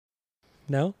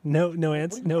No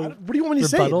answer. No. What do you want me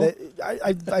to rebuttal? say?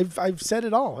 I've said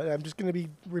it all. I'm just going to be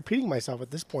repeating myself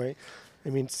at this point. I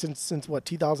mean, since what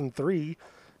 2003,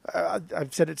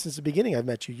 I've said it since the beginning. I've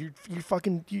met you.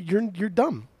 You're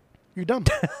dumb. You're dumb.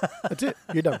 That's it.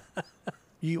 You're dumb.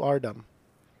 You are dumb.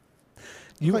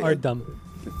 You are dumb.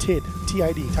 Tid.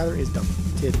 T-I-D. Tyler is dumb.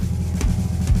 Tid.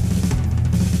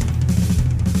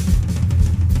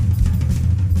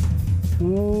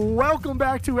 Welcome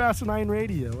back to Asinine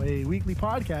Radio, a weekly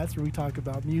podcast where we talk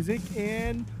about music,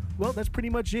 and, well, that's pretty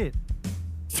much it.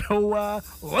 So,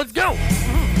 let's go!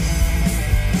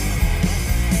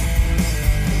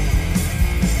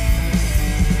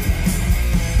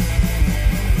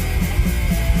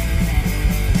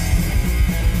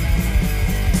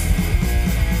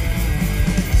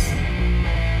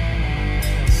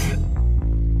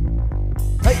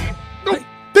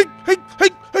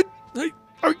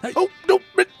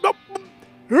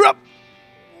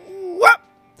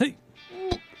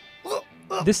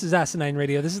 This is Asinine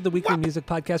Radio. This is the weekly music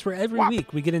podcast where every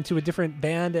week we get into a different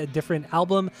band, a different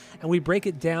album, and we break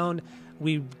it down.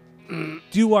 We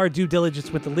do our due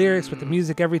diligence with the lyrics, with the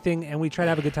music, everything, and we try to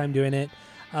have a good time doing it.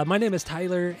 My name is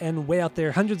Tyler, and way out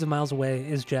there, hundreds of miles away,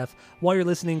 is Jeff. While you're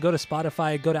listening, go to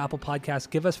Spotify, go to Apple Podcasts,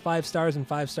 give us 5 stars and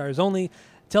 5 stars only.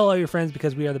 Tell all your friends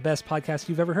because we are the best podcast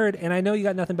you've ever heard, and I know you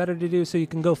got nothing better to do, so you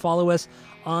can go follow us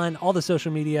on all the social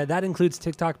media. That includes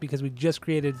TikTok because we just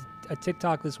created a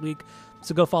TikTok this week,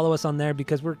 so go follow us on there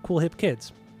because we're cool, hip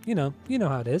kids. You know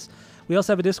how it is. We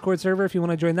also have a Discord server. If you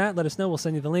want to join that, let us know. We'll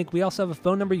send you the link. We also have a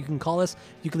phone number. You can call us.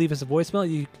 You can leave us a voicemail.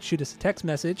 You can shoot us a text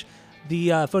message.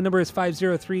 The phone number is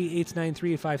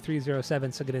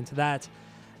 503-893-5307, so get into that.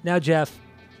 Now, Jeff,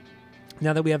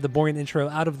 now that we have the boring intro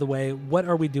out of the way, what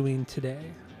are we doing today?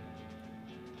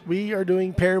 We are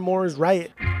doing Paramore's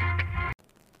Riot.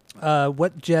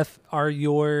 What's your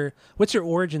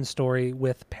origin story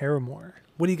with Paramore?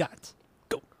 What do you got?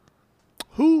 Go.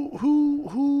 Who?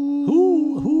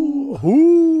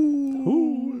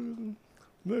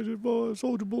 Magic boy,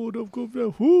 soldier boy, don't go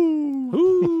there.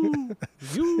 Who?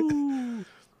 You.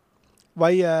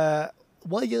 Why, did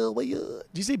you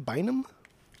say Bynum?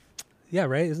 Yeah,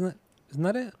 right. Isn't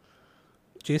that it?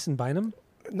 Jason Bynum?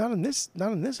 Not in this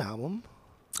album.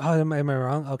 Oh, am I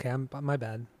wrong? Okay, my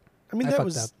bad. I mean, I that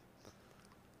was. fucked up.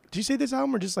 Did you say this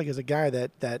album, or just like as a guy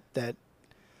that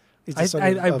is the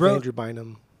son of Andrew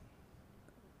Bynum?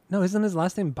 No, isn't his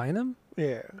last name Bynum?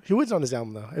 Yeah, he was on this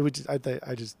album though. It was that's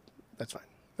fine.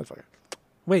 That's fine.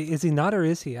 Wait, is he not or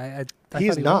is he? He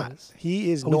is not.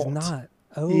 He is not. He's not.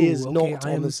 Oh, he is okay, not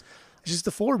on this. It's just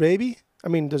the 4, baby. I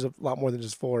mean, there's a lot more than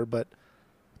just 4, but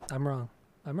I'm wrong.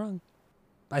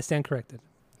 I stand corrected.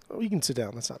 You can sit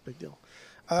down. That's not a big deal.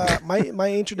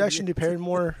 My introduction to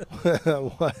Paramore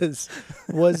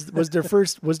was their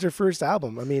first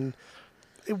album. I mean,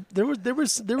 there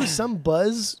was some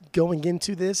buzz going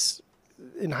into this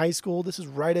in high school. This is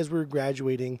right as we were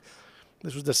graduating.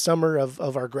 This was the summer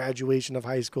of our graduation of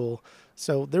high school.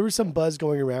 So there was some buzz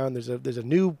going around. There's a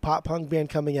new pop punk band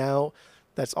coming out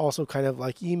that's also kind of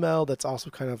like emo. That's also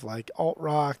kind of like alt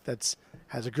rock.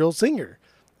 Has a girl singer,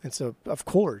 and so of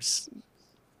course,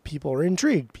 people are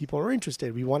intrigued. People are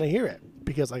interested. We want to hear it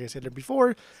because, like I said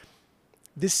before,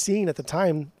 this scene at the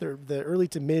time, the early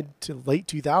to mid to late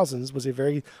 2000s, was a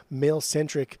very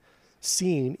male-centric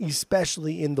scene,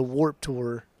 especially in the Warped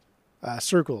Tour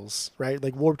circles, right?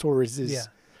 Like Warped Tour is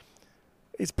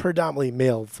it's predominantly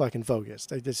male fucking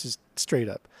focused. Like, this is straight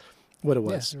up what it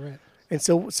was. Yeah, right. And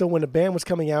so when a band was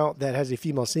coming out that has a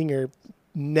female singer,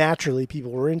 naturally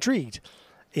people were intrigued,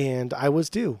 and I was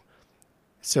too.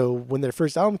 So when their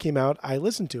first album came out, I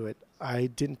listened to it. I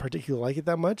didn't particularly like it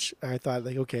that much. I thought,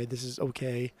 like, okay, this is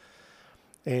okay.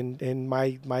 And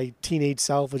my teenage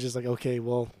self was just like, okay,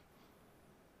 well,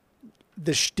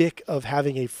 the shtick of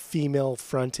having a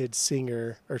female-fronted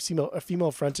singer or a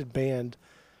female-fronted band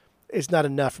is not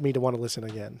enough for me to want to listen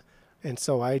again. And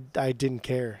so I didn't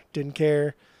care. Didn't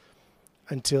care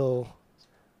until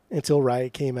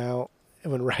Riot came out.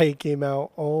 And when Riot came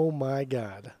out, oh my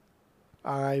God,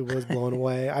 I was blown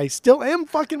away. I still am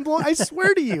fucking blown. I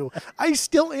swear to you, I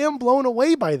still am blown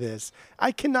away by this.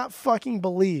 I cannot fucking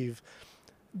believe,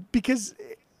 because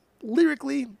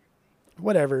lyrically,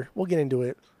 whatever, we'll get into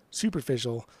it.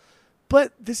 Superficial,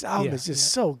 but this album is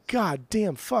just so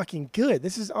goddamn fucking good.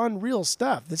 This is unreal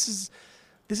stuff. This is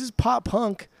pop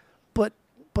punk, but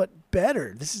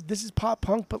better. This is pop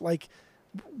punk, but like,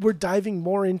 we're diving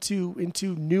more into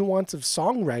nuance of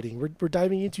songwriting. We're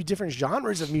diving into different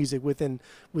genres of music within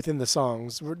the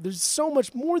songs. There's so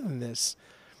much more than this,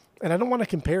 and I don't want to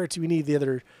compare it to any of the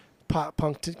other pop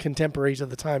punk contemporaries of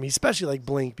the time, especially like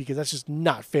Blink, because that's just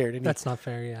not fair in That's not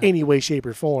fair, yeah. any way, shape,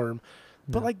 or form.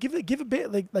 No. But like give a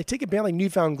band like take a band like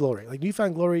Newfound Glory. Like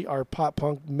Newfound Glory are pop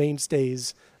punk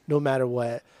mainstays no matter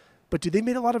what. But dude, they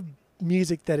made a lot of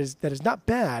music that is not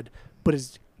bad, but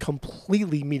is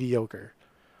completely mediocre.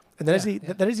 And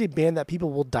that is a band that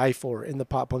people will die for in the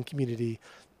pop punk community.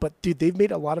 But dude, they've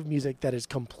made a lot of music that is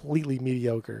completely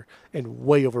mediocre and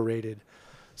way overrated.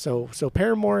 So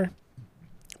Paramore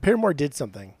did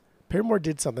something.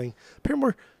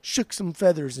 Paramore shook some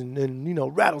feathers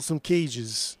and rattled some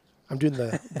cages. I'm doing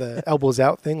the elbows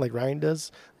out thing like Ryan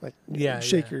does. Like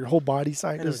shake your whole body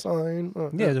side to side.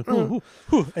 And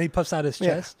he puffs out his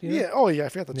chest. Yeah. Yeah. Oh yeah, I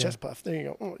forgot the chest puff. There you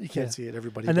go. Oh, you can't see it,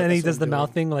 everybody. And then he does the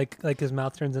mouth thing, like his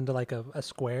mouth turns into like a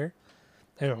square.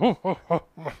 And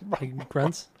he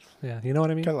grunts. Yeah, you know what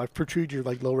I mean? Kind of like protrude your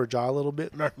like lower jaw a little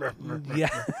bit.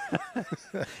 Yeah.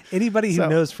 Anybody who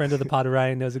knows friend of the pod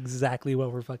Ryan knows exactly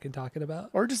what we're fucking talking about.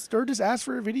 Or just ask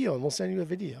for a video and we'll send you a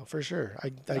video for sure. I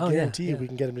guarantee you we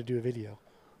can get him to do a video.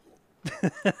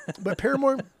 But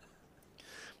Paramore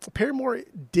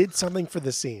did something for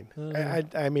the scene.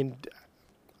 I mean,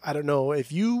 I don't know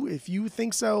if you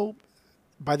think so.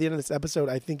 By the end of this episode,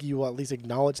 I think you will at least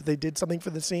acknowledge that they did something for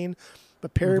the scene.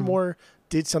 But Paramore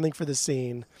did something for the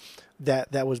scene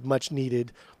that was much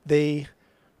needed. They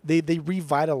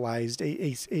revitalized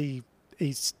a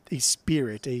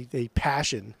spirit, a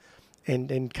passion,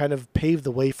 and kind of paved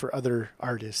the way for other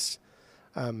artists.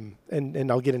 And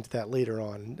I'll get into that later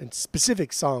on, and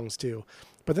specific songs too.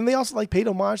 But then they also like paid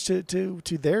homage to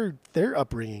their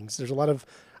upbringings.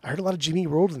 I heard a lot of Jimmy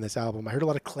World in this album. I heard a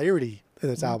lot of Clarity in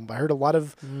this album. I heard a lot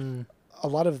of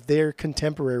their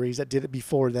contemporaries that did it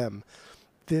before them.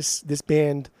 This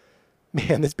band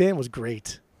was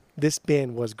great. This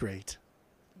band was great.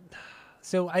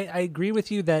 So I agree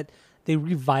with you that they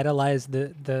revitalized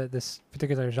this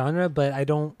particular genre, but I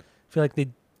don't feel like they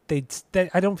did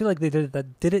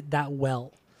it that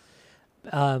well.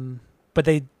 But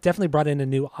they definitely brought in a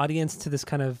new audience to this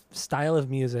kind of style of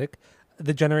music.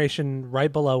 The generation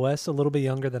right below us, a little bit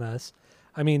younger than us.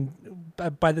 I mean,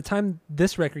 by the time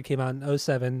this record came out in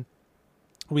 2007,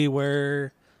 we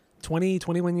were 20,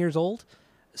 21 years old.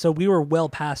 So we were well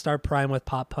past our prime with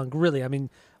pop punk, really. I mean,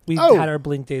 we had our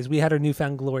Blink days. We had our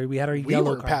Newfound Glory. We had our Yellow Card.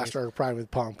 We weren't past our prime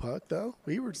with pop punk, though.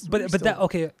 I take it back.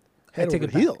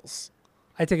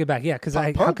 I take it back, yeah, because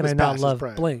how can I not love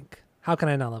Blink? How can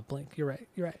I not love Blink? You're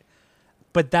right.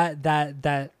 But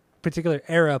that particular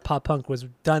era of pop punk was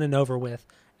done and over with,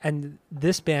 and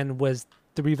this band was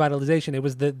the revitalization. It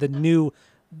was the new.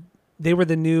 They were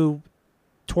the new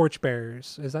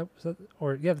torchbearers. Is that the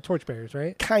torchbearers,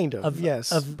 right? Kind of,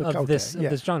 yes. Of this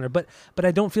genre, but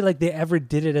I don't feel like they ever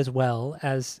did it as well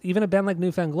as even a band like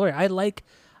Newfound Glory. I like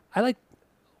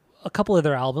a couple of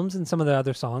their albums and some of their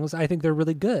other songs. I think they're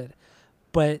really good,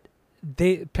 but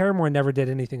Paramore never did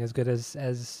anything as good as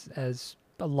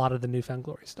a lot of the Newfound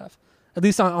Glory stuff. At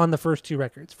least on the first three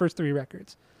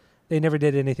records, they never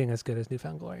did anything as good as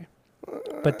Newfound Glory.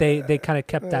 But they kind of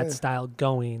kept that style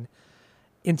going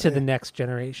into the next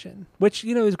generation, which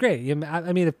is great.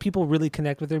 I mean, if people really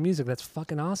connect with their music, that's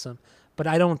fucking awesome. But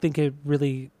I don't think it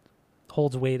really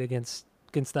holds weight against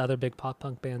the other big pop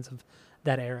punk bands of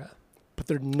that era. But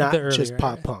they're not just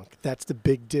pop punk. That's the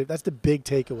big that's the big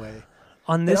takeaway.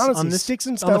 On this, Sticks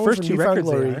and Stones, on the first two records,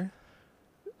 Glory, they are.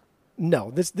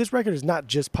 No, this record is not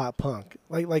just pop punk.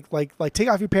 Like Take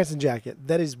Off Your Pants and Jacket.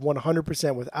 That is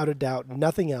 100% without a doubt.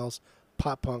 Nothing else.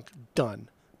 Pop punk done.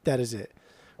 That is it.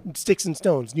 Sticks and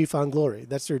Stones, Newfound Glory.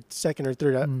 That's their second or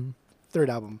third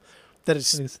album. That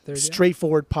is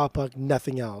straightforward pop punk.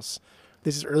 Nothing else.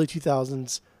 This is early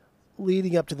 2000s,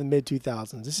 leading up to the mid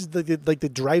 2000s. This is the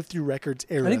Drive-Thru Records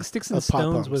era. I think Sticks and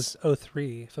Stones was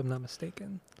 2003, if I'm not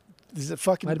mistaken. Is it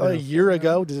fucking a year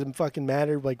ago? Does it fucking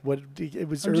matter? Like what it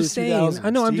was? I'm early just saying. 2000s. I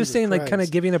know. I'm Jesus just saying, Christ. like, kind of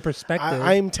giving a perspective.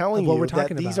 I'm telling what you we're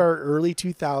talking that these about. are early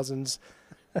 2000s.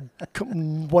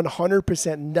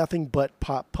 100% nothing but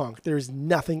pop punk. There's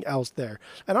nothing else there.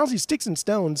 And honestly, Sticks and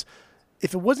Stones,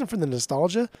 if it wasn't for the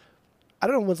nostalgia, I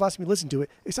don't know when's the last time you listened to it.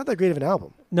 It's not that great of an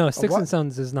album. No, Sticks and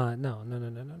Stones is not. No.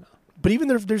 But even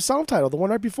their self-title, the one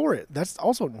right before it, that's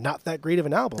also not that great of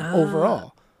an album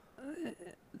overall.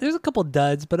 There's a couple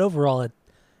duds, but overall,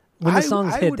 when the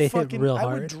songs hit, they hit real hard.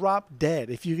 I would drop dead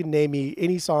if you could name me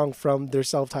any song from their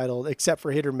self-titled except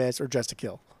for Hit or Miss or Dressed to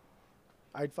Kill.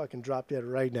 I'd fucking drop dead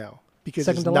right now because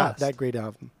it's not that great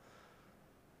album.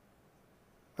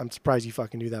 I'm surprised you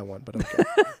fucking knew that one, but okay.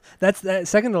 That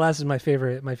Second to Last is my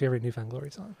favorite Newfound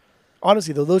Glory song.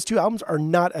 Honestly, though, those two albums are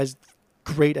not as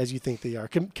great as you think they are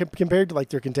compared to like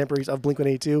their contemporaries of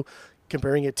Blink-182.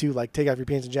 comparing it to like Take Off Your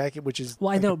Pants and Jacket, which is Well,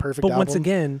 I like know, a perfect but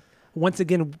album. once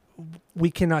again,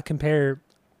 we cannot compare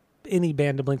any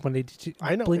band to Blink-182.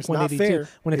 I know, Blink it's not 182 fair.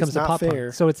 when it comes It's to not pop fair.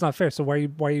 punk. So it's not fair. So why are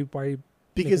you Because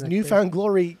making that Newfound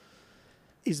Glory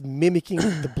is mimicking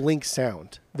the Blink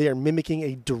sound. They are mimicking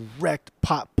a direct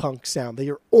pop punk sound. They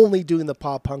are only doing the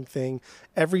pop punk thing.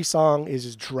 Every song is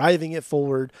just driving it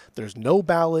forward. There's no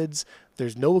ballads.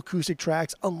 There's no acoustic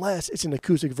tracks unless it's an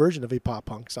acoustic version of a pop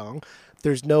punk song.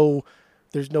 There's no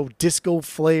disco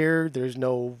flair. There's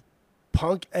no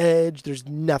punk edge. There's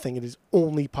nothing. It is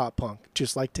only pop punk,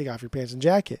 just like Take Off Your Pants and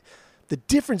Jacket. The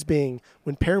difference being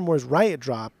when Paramore's Riot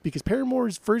dropped, because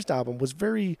Paramore's first album was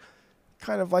very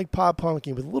kind of like pop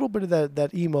punky with a little bit of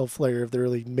that emo flair of the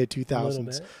early mid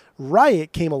 2000s.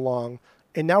 Riot came along,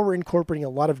 and now we're incorporating a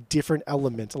lot of different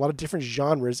elements, a lot of different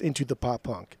genres into the pop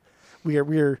punk. We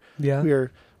are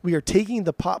taking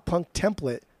the pop punk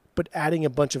template, but adding a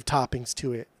bunch of toppings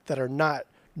to it that are not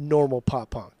normal pop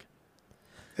punk,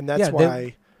 and that's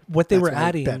why what they that's were why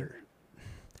adding. better.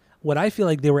 What I feel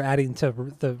like they were adding to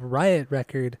the Riot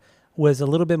record was a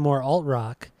little bit more alt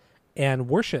rock and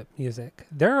worship music.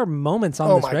 There are moments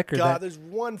on this record. Oh my God! There's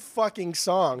one fucking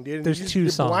song, dude. There's two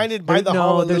songs. Blinded by the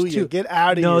Hallelujah. There's two. Get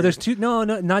out of here. No, there's two. No,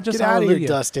 not just Get out Hallelujah. of here,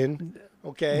 Dustin.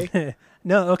 Okay.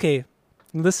 No, okay.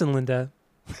 Listen, Linda.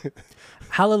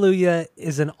 Hallelujah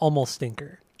is an almost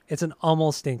stinker. It's an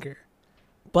almost stinker.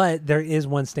 But there is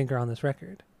one stinker on this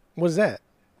record. What is that?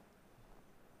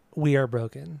 We Are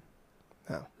Broken.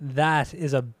 Oh. That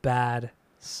is a bad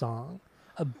song.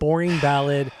 A boring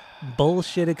ballad,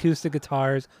 bullshit acoustic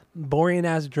guitars, boring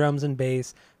ass drums and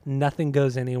bass. Nothing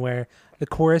goes anywhere. The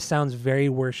chorus sounds very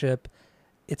worship.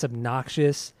 It's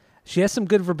obnoxious. She has some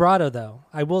good vibrato though.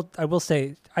 I will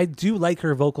say I do like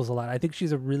her vocals a lot. I think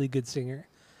she's a really good singer.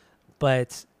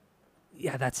 But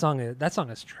yeah, that song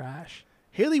is trash.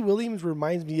 Hayley Williams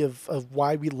reminds me of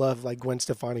why we love like Gwen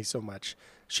Stefani so much.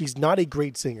 She's not a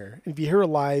great singer. If you hear her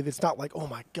live, it's not like, oh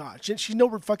my God. She's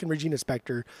no fucking Regina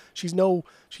Spektor. She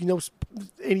knows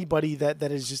anybody that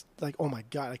is just like, oh my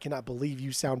God, I cannot believe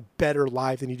you sound better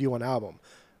live than you do on album.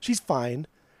 She's fine.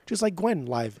 Just like Gwen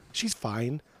live. She's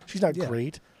fine. She's not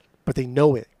great, but they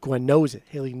know it. Gwen knows it.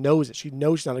 Hayley knows it. She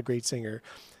knows she's not a great singer,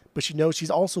 but she knows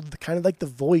she's also kind of like the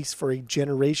voice for a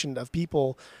generation of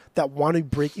people that want to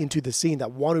break into the scene,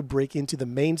 that want to break into the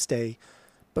mainstay,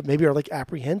 but maybe are like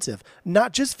apprehensive.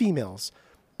 Not just females,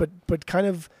 but kind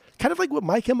of like what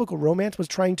My Chemical Romance was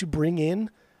trying to bring in,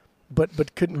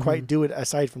 but couldn't quite do it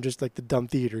aside from just like the dumb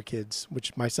theater kids,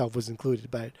 which myself was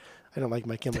included. But I don't like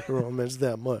My Chemical Romance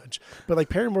that much. But like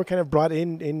Paramore kind of brought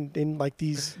in like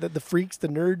these the freaks, the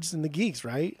nerds, and the geeks,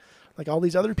 right? Like all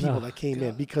these other people that came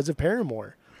in because of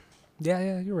Paramore.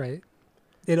 Yeah, you're right.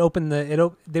 It opened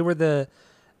they were the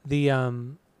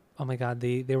oh my God,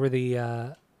 they were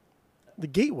the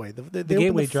gateway, they gateway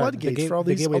opened the drug, floodgates for all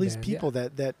these band, people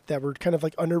that were kind of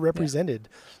like underrepresented,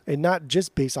 and not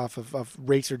just based off of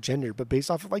race or gender, but based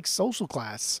off of like social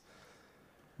class.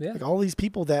 Yeah, like all these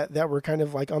people that were kind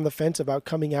of like on the fence about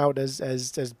coming out as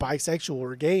bisexual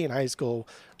or gay in high school,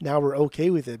 now we're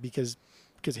okay with it because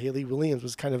Hayley Williams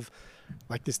was kind of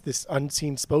like this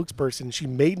unseen spokesperson. She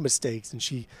made mistakes, and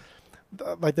she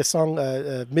like the song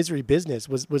Misery Business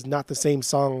was not the same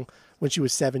song when she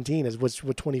was 17 as was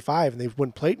with 25, and they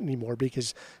wouldn't play it anymore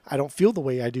because I don't feel the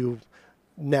way I do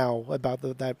now about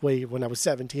that way when I was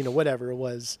 17 or whatever it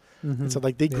was. And so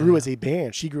like they grew as a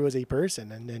band. She grew as a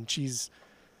person, and she's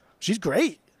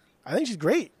great. I think she's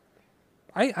great.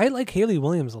 I like Hayley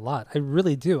Williams a lot. I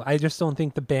really do. I just don't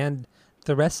think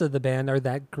the rest of the band are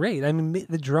that great. I mean,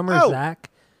 the drummer Zach,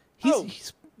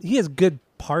 he has good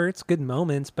parts, good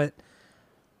moments, but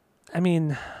I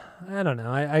mean, I don't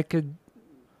know. I could.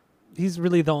 He's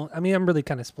really I'm really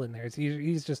kind of splitting there.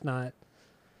 He's just not.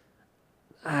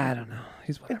 I don't know.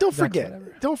 He's whatever. And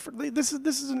don't forget. This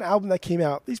is an album that came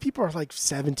out. These people are like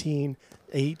 17,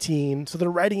 18, so they're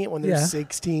writing it when they're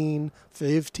 16,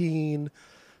 15.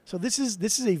 So this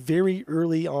is a very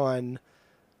early on.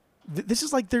 This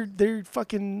is like their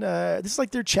fucking. This is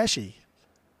like their Cheshire.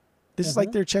 This is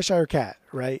like their Cheshire Cat,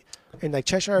 right? And like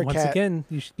Cheshire Cat. Once again,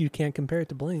 you can't compare it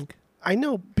to Blink. I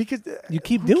know because you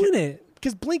keep doing it.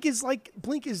 Because Blink is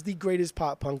the greatest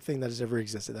pop punk thing that has ever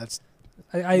existed. That's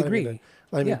I agree.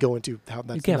 Not even go into how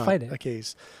that's you can't not fight it. A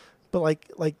case. But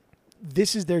like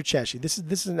this is their Cheshire. This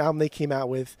is an album they came out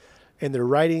with, and they're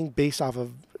writing based off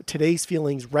of today's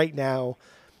feelings right now,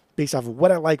 based off of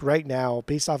what I like right now,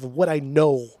 based off of what I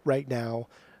know right now.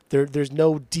 There's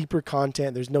no deeper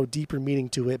content. There's no deeper meaning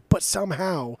to it. But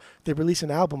somehow they release an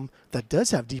album that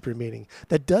does have deeper meaning,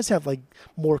 that does have like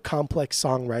more complex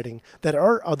songwriting, that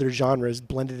are other genres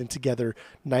blended in together,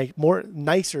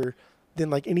 nicer than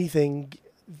like anything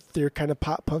their kind of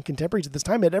pop punk contemporaries at this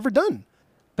time had ever done.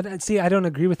 But see, I don't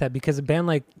agree with that because a band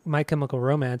like My Chemical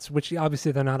Romance, which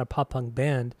obviously they're not a pop punk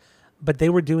band, but they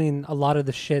were doing a lot of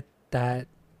the shit that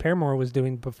Paramore was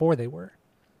doing before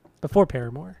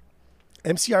Paramore.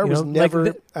 MCR was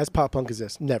never as pop punk as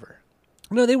this. Never.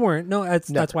 No, they weren't. No,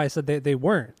 that's why I said they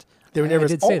weren't. They were never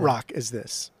as alt rock as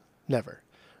this. Never.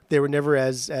 They were never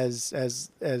as I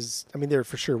mean, they were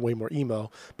for sure way more emo,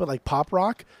 but like pop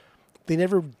rock, they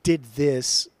never did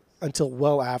this until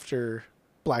well after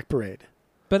Black Parade.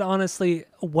 But honestly,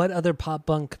 what other pop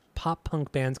punk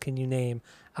bands can you name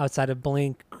outside of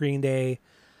Blink, Green Day,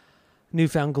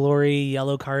 Newfound Glory,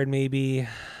 Yellow Card, maybe?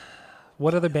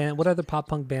 What other pop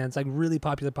punk bands, like really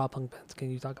popular pop punk bands,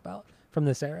 can you talk about from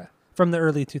this era, from the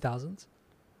early 2000s?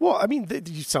 Well, I mean,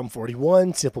 Sum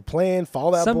 41, Simple Plan,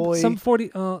 Fall Out Boy. Some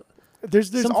 40.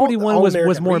 There's Sum 41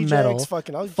 was more metal.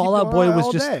 Fall Out Boy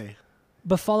was just. Day.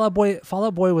 But Fall Out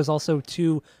Boy was also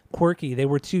too quirky. They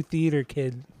were too theater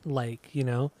kid like, you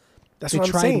know. That's they what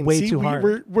I'm tried saying. way See, too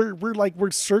hard.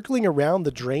 We're circling around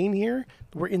the drain here.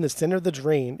 We're in the center of the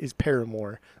drain is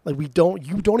Paramore. Like you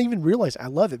don't even realize I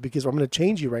love it because I'm going to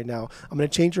change you right now. I'm going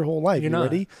to change your whole life. You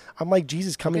ready? I'm like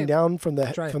Jesus coming down from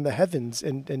the heavens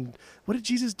and what did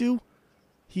Jesus do?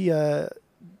 He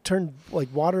turned like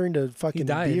water into fucking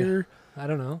beer. I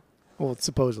don't know. Well,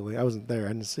 supposedly I wasn't there. I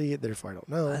didn't see it, therefore I don't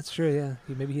know. That's true. Yeah,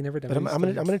 maybe he never did. But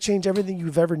I'm gonna change everything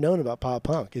you've ever known about pop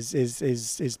punk.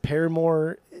 Is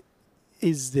Paramore?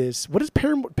 Is this what is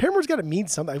Paramore? Paramore's got to mean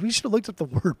something. We should have looked up the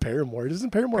word Paramore. Doesn't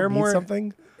Paramore mean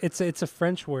something? It's a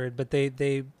French word, but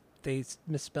they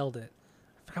misspelled it.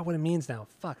 I forgot what it means now.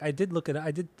 Fuck, I did look it up,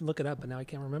 but now I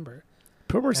can't remember.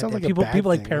 Paramore sounds like people a bad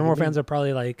like thing. Paramore fans are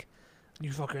probably like,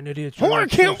 you fucking idiots. I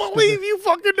can't believe you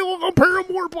fucking doing a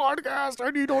Paramore podcast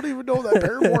and you don't even know that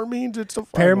Paramore means it's a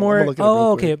Paramore.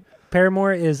 Oh, okay.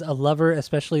 Paramore is a lover,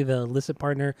 especially the illicit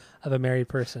partner of a married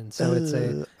person. So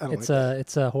it's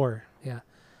a horror. Yeah.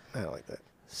 I don't like that.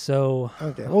 So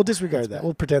okay, we'll disregard that.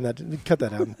 We'll pretend that cut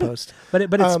that out in post. but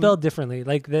it's spelled differently.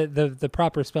 Like the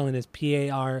proper spelling is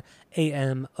Paramor.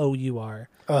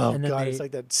 Oh god, it's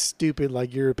like that stupid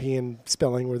like European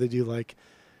spelling where they do like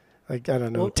I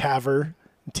don't know, Taver,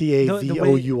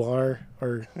 Tavour,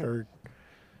 or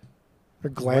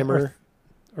glamour,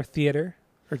 or theater,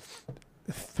 or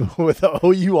with a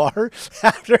O-U-R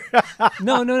after.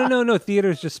 No. Theater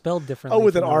is just spelled differently. Oh,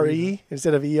 with an R-E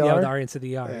instead of E-R? Yeah, with R instead of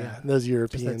E-R, yeah. Those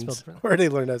Europeans. Where they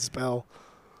learn how to spell.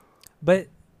 But,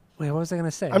 wait, what was I going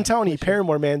to say? I'm telling you,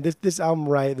 Paramore, man, this album,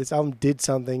 Riot, this album did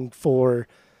something for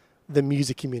the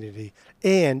music community.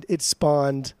 And it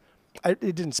spawned, it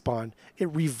didn't spawn,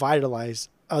 it revitalized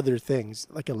other things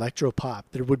like electro pop.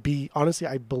 There would be, honestly,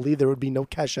 I believe there would be no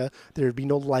Kesha, there would be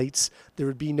no Lights, there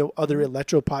would be no other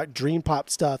electro pop, dream pop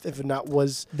stuff if it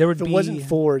wasn't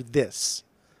for this.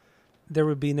 There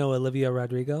would be no Olivia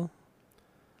Rodrigo,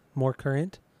 more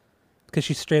current, because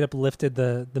she straight up lifted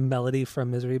the melody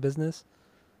from Misery Business.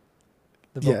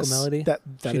 The vocal melody. That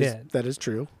is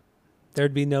true.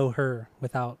 There'd be no her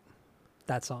without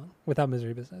that song, without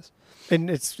Misery Business. And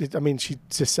I mean, she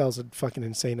just sells a fucking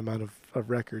insane amount of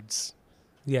records.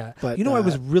 Yeah. But I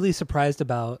was really surprised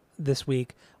about this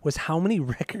week was how many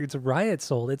records Riot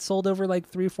sold. It sold over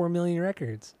like 3-4 million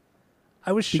records.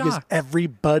 I was shocked. Because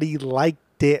everybody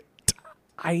liked it.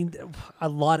 Not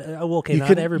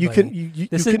everybody.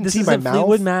 This is my mouth.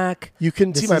 Fleetwood Mac. You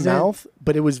couldn't see my mouth,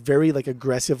 but it was very like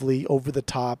aggressively over the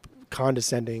top,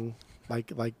 condescending,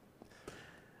 like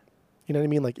you know what I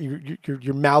mean? Like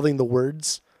you're mouthing the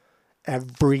words.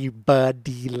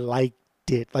 Everybody liked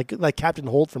it, like Captain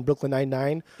Holt from Brooklyn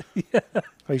Nine-Nine. Yeah.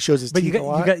 He shows his teeth a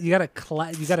lot. You gotta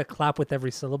clap with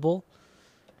every syllable.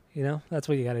 You know, that's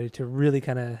what you gotta do to really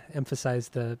kind of emphasize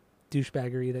the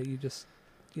douchebaggery that you just,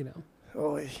 you know.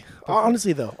 Oh,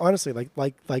 honestly,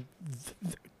 like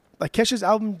Kesha's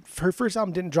album, her first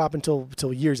album didn't drop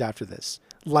until years after this.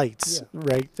 Lights,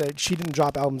 right? She didn't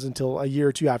drop albums until a year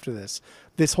or two after this.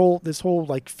 This whole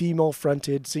like female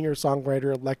fronted singer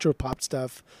songwriter electro pop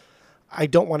stuff. I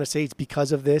don't want to say it's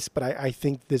because of this, but I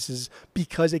think this is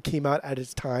because it came out at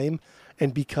its time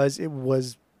and because it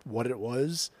was what it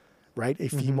was. Right? A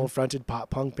female-fronted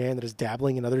pop punk band that is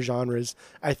dabbling in other genres.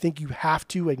 I think you have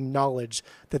to acknowledge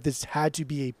that this had to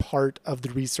be a part of the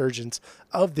resurgence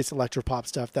of this electropop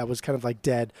stuff that was kind of like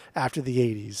dead after the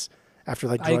 80s, after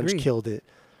like grunge killed it.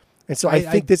 And so I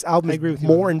think this album is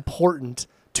more important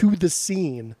to the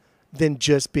scene than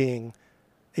just being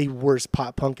a worse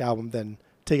pop punk album than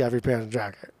Take Off Your Pants and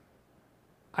Jacket.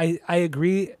 I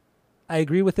agree. I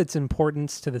agree with its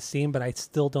importance to the scene, but I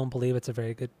still don't believe it's a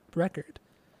very good record.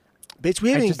 Bitch,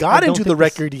 we haven't even I got don't into the think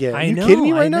this- record yet. I You know, kidding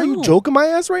me I right now? You know. joking my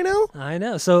ass right now? I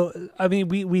know. So I mean,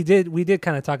 we did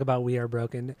kind of talk about "We Are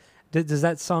Broken." Does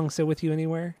that song sit with you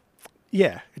anywhere?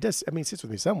 Yeah, it does. I mean, it sits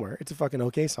with me somewhere. It's a fucking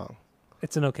okay song.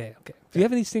 It's an okay. Do you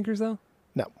have any stinkers though?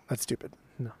 No, that's stupid.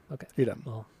 No. Okay. You're dumb.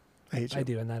 Well, I hate you. I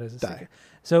do, and that is a Die. stinker.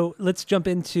 So let's jump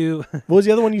into. What was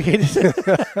the other one you hated?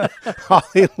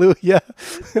 Hallelujah.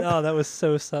 Oh, that was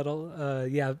so subtle.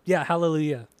 Yeah.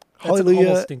 Hallelujah. That's Hallelujah. an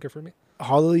almost stinker for me.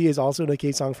 Hallelujah is also an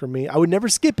okay song for me. I would never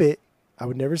skip it.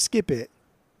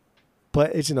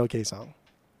 But it's an okay song.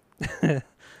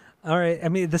 All right. I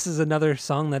mean, this is another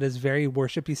song that is very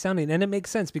worshipy sounding, and it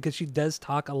makes sense because she does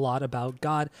talk a lot about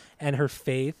God and her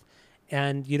faith,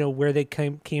 and where they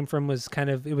came from was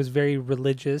it was very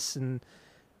religious, and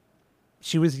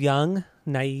she was young,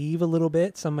 naive a little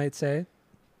bit, some might say.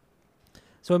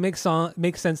 So it makes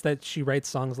sense that she writes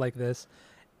songs like this,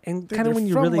 and kind of when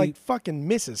you from really like fucking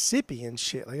Mississippi and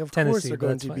shit. Like, of course Tennessee, they're but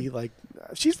going that's to be fine. like,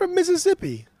 she's from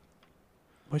Mississippi.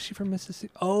 Was she from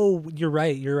Mississippi? Oh, you're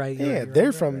right. Yeah,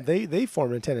 they're from they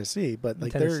formed in Tennessee, but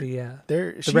like Tennessee.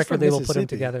 they're The she's record from label put them Mississippi.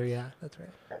 together. Yeah, that's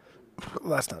right. Well,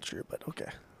 that's not true, but okay,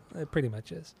 It pretty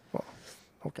much is.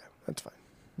 okay, that's fine.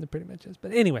 It pretty much is.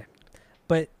 But anyway,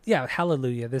 yeah,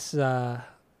 Hallelujah. This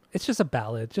it's just a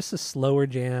ballad, just a slower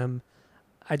jam.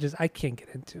 I can't get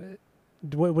into it.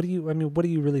 What do you? I mean, what do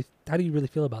you really? How do you really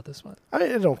feel about this one?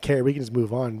 I don't care. We can just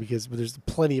move on because there's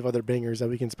plenty of other bangers that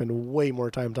we can spend way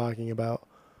more time talking about.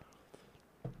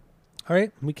 All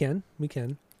right, we can.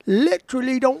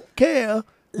 Literally don't care.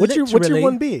 What's your Literally.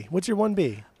 1B? What's your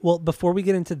 1B? Well, before we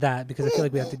get into that, because I feel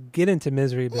like we have to get into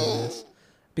Misery Business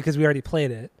because we already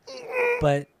played it.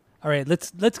 But all right,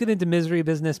 let's get into Misery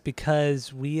Business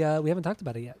because we haven't talked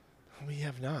about it yet. We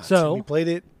have not. So we played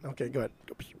it. Okay, go ahead.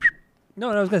 No,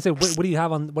 I was gonna say, what do you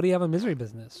have on Misery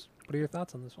Business? What are your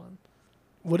thoughts on this one?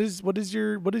 What is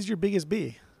your biggest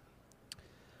B?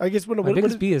 I guess My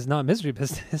biggest B is not Misery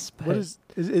Business. But what is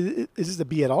this a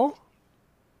B at all?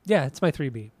 Yeah, it's my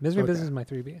 3B. Misery Okay. Business is my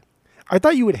 3B. I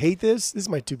thought you would hate this. This is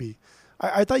my 2B.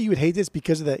 I thought you would hate this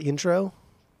because of that intro.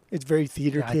 It's very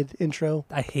theater kid intro.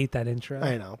 I hate that intro.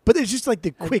 I know, but it's just like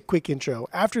the quick intro.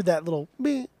 After that little,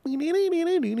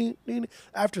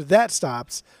 after that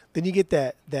stops, then you get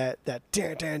that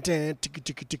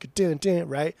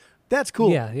right. That's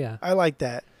cool. Yeah. I like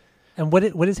that. And what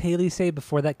does Haley say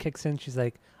before that kicks in? She's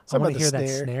like, I Something want to about hear the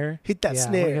that snare. snare. Hit that yeah, I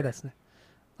snare. wanna hear that snare.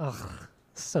 Ugh,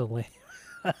 so lame.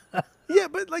 Yeah,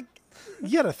 but like,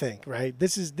 you gotta think, right?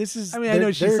 This is. I mean, I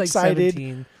know she's like excited.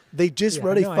 17. They just Yeah,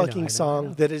 wrote a I know, I fucking know.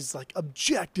 song that is like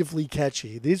objectively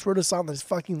catchy. They just wrote a song that's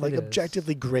fucking like It is.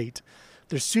 objectively great.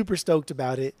 They're super stoked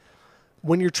about it.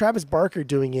 When you're Travis Barker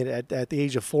doing it at the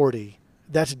age of 40,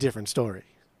 that's a different story.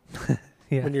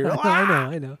 Yeah, When you're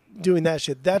I know. doing that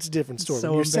shit, that's a different story. So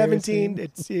When you're 17,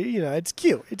 embarrassing. it's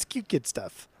cute. It's cute kid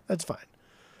stuff. That's fine.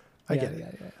 I get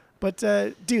it. Yeah. But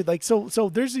dude, like so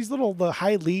there's these little the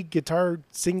high lead guitar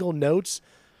single notes,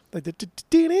 like the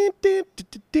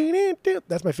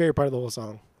that's my favorite part of the whole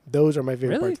song. Those are my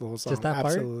favorite Really? parts of the whole song. Just that part?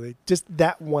 Absolutely. Just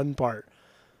that one part.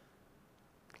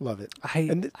 Love it.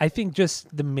 I think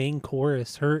just the main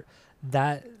chorus,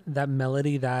 that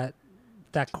melody, that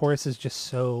chorus is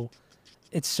just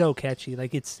it's so catchy.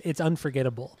 Like it's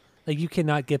unforgettable. Like you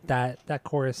cannot get that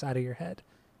chorus out of your head.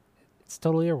 It's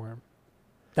totally earworm.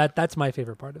 That's my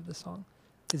favorite part of the song.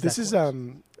 This is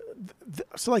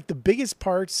so like the biggest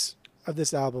parts of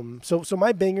this album. So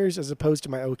my bangers as opposed to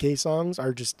my okay songs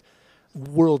are just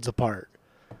worlds apart.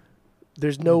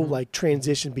 There's no like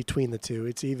transition between the two.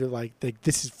 It's either like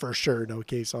this is for sure an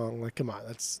okay song. Like come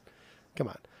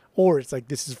on. Or it's like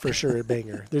this is for sure a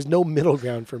banger. There's no middle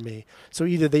ground for me. So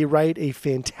either they write a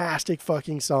fantastic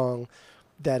fucking song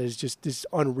that is just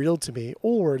unreal to me,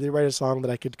 or they write a song that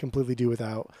I could completely do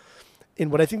without.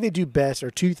 And what I think they do best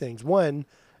are two things. One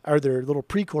are their little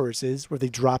pre-choruses where they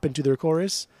drop into their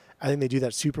chorus. I think they do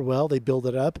that super well. They build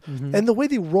it up. And the way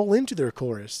they roll into their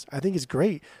chorus, I think is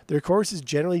great. Their choruses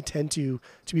generally tend to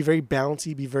be very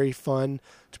bouncy, be very fun,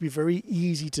 to be very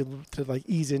easy to like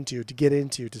ease into, to get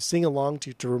into, to sing along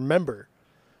to remember.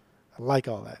 I like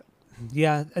all that.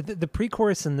 Yeah, the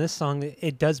pre-chorus in this song,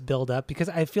 it does build up because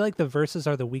I feel like the verses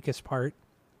are the weakest part.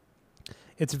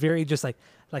 It's very just like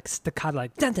staccato,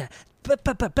 like dun, dun, ba,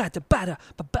 ba, ba, ba, da, ba, da,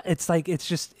 ba, ba.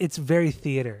 It's very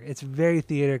theater. It's very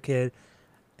theater, kid.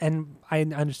 And I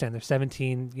understand they're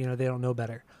 17, they don't know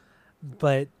better.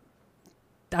 But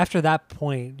after that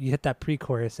point, you hit that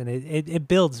pre-chorus and it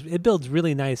builds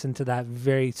really nice into that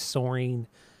very soaring,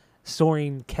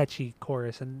 catchy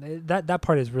chorus. And that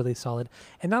part is really solid.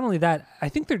 And not only that, I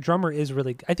think their drummer is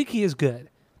I think he is good.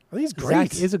 I think he's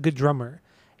great. Zach is a good drummer.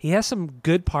 He has some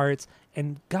good parts,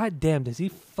 and goddamn, does he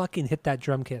fucking hit that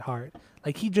drum kit hard?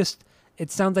 Like it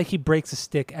sounds like he breaks a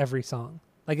stick every song,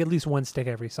 like at least one stick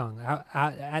every song.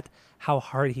 At how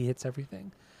hard he hits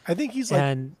everything. I think he's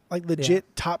like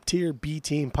legit top tier B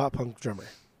team pop punk drummer.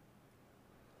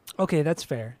 Okay, that's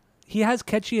fair. He has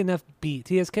catchy enough beats.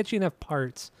 He has catchy enough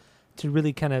parts to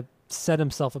really kind of set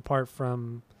himself apart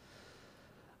from.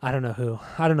 I don't know who.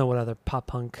 I don't know what other pop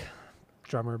punk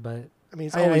drummer, but I mean,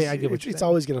 it's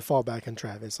always going to fall back on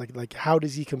Travis. Like how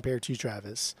does he compare to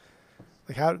Travis?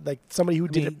 Like somebody who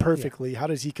did it perfectly. Yeah. How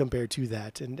does he compare to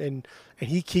that? And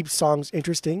he keeps songs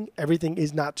interesting. Everything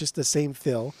is not just the same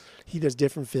fill. He does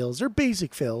different fills. They're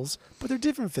basic fills, but they're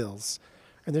different fills.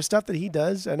 And there's stuff that he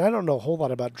does. And I don't know a whole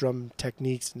lot about drum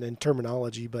techniques and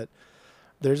terminology, but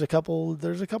there's a couple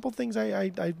things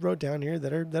I wrote down here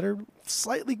that are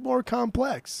slightly more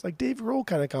complex, like Dave Grohl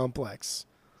kind of complex.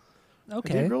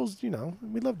 Okay. And Dave Grohl's,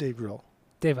 we love Dave Grohl.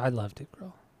 I love Dave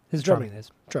Grohl. His drumming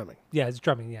is drumming. Yeah, his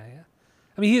drumming. Yeah.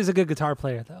 I mean, he is a good guitar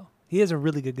player, though. He is a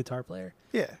really good guitar player.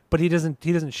 Yeah. But he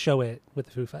doesn't show it with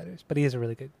the Foo Fighters. But he is a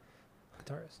really good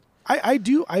guitarist. I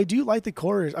do like the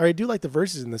chorus, or I do like the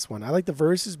verses in this one. I like the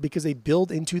verses because they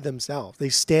build into themselves. They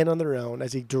stand on their own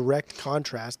as a direct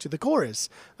contrast to the chorus.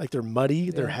 Like they're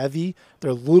muddy, they're heavy,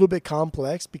 they're a little bit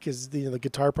complex because the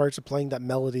guitar parts are playing that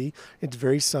melody. It's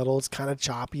very subtle. It's kind of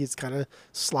choppy. It's kind of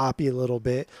sloppy a little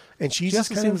bit. And she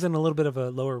just sings in a little bit of a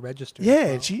lower register. Yeah,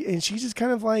 well. and she's just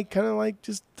kind of like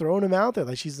just throwing him out there.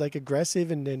 Like she's like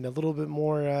aggressive and a little bit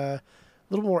more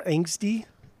angsty,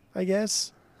 I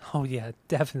guess. Oh, yeah,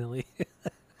 definitely.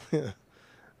 Yeah.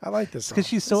 I like this song. Because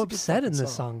she's so upset in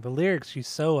this song. The lyrics, she's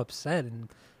so upset and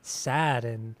sad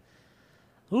and...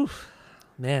 Oof.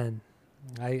 Man,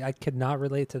 I could not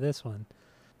relate to this one.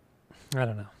 I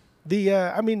don't know.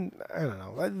 I don't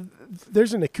know.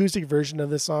 There's an acoustic version of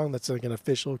this song that's like an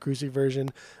official acoustic version,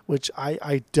 which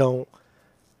I don't...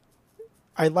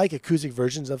 I like acoustic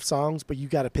versions of songs, but you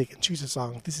got to pick and choose a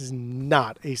song. This is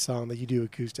not a song that you do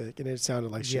acoustic, and it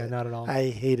sounded like shit. Yeah, not at all.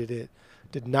 I hated it.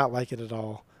 Did not like it at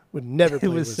all. Would never play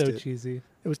it. Was so cheesy.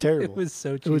 It was terrible. It was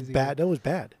so cheesy. It was bad. No, it was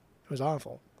bad. It was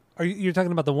awful. You're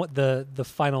talking about the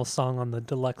final song on the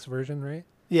deluxe version, right?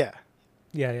 Yeah.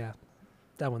 Yeah.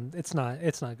 That one, it's not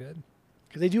good.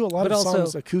 Because they do a lot of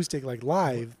songs acoustic, like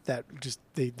live, that just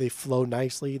they flow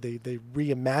nicely. They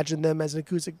reimagine them as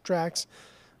acoustic tracks.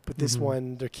 But this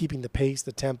one, they're keeping the pace,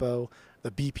 the tempo,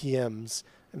 the BPMs,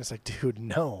 and it's like, dude,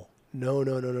 no.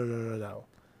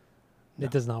 It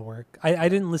does not work. I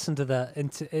didn't listen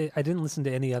to I didn't listen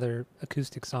to any other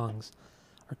acoustic songs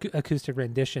or acoustic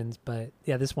renditions, but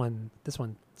yeah, this one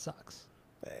sucks.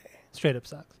 Straight up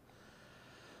sucks.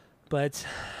 But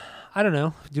I don't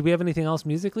know. Do we have anything else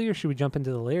musically, or should we jump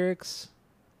into the lyrics?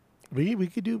 We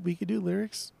could do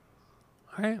lyrics.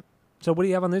 All right. So what do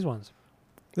you have on these ones?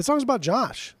 The song's about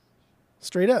Josh.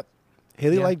 Straight up.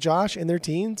 Haley liked Josh in their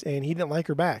teens, and he didn't like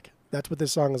her back. That's what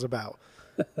this song is about.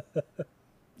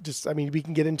 We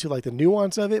can get into like the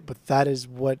nuance of it, but that is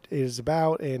what it is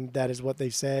about, and that is what they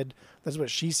said. That's what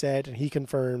she said, and he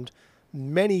confirmed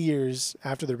many years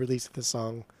after the release of the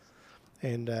song.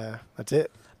 And that's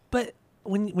it. But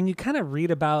when you kind of read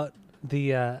about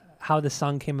the how the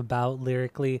song came about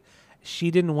lyrically, she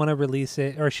didn't want to release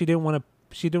it, or she didn't want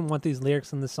these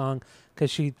lyrics in the song because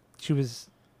she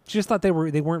just thought they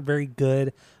weren't very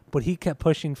good, but he kept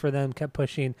pushing for them,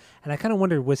 and I kind of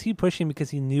wondered, was he pushing because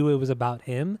he knew it was about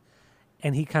him,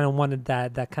 and he kind of wanted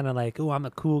that kind of like, oh, I'm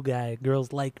a cool guy,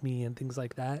 girls like me, and things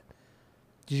like that.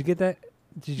 Did you get that?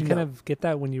 Did you kind of get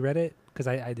that when you read it? Because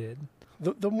I did.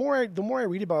 The more I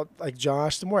read about like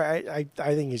Josh, the more I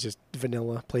think he's just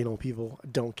vanilla, plain old people.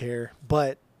 Don't care,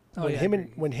 but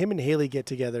when him and Haley get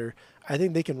together, I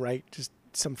think they can write just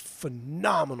some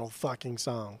phenomenal fucking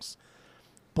songs.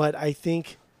 But I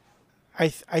think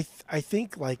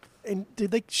like, and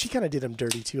she kind of did him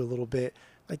dirty too a little bit.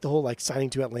 Like the whole like signing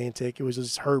to Atlantic, it was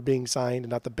just her being signed and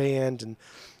not the band,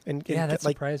 and yeah, that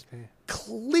like, surprised me.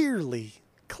 Clearly,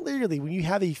 when you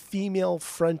have a female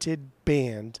fronted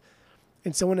band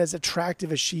and someone as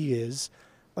attractive as she is,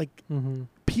 like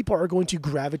people are going to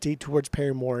gravitate towards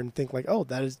Paramore and think like, oh,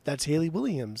 that's Haley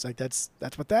Williams, like that's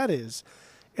what that is,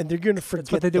 and they're going to forget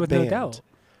that's what they did with band. No Doubt.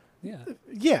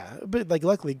 Yeah, but like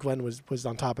luckily Gwen was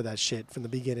on top of that shit from the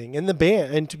beginning, and the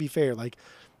band, and to be fair, like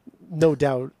No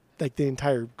Doubt, like the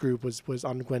entire group was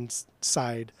on Gwen's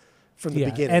side from the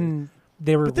beginning.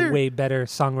 they were But way better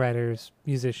songwriters,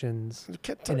 musicians.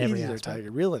 In every Easy there, aspect. Tiger,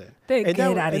 reeling it. Get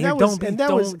out of here!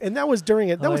 That was during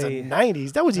it. That was the Oy.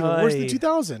 '90s. That was even worse than Oy.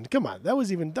 2000. Come on, that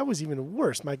was even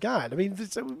worse. My God, I mean,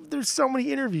 there's so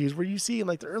many interviews where you see in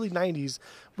like the early '90s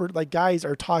where like guys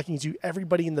are talking to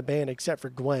everybody in the band except for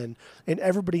Gwen, and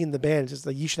everybody in the band is just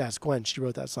like, you should ask Gwen. She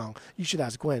wrote that song. You should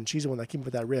ask Gwen. She's the one that came up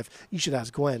with that riff. You should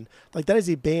ask Gwen. Like that is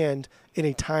a band in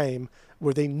a time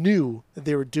where they knew that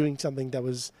they were doing something that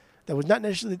was not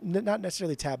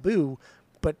necessarily taboo,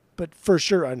 but for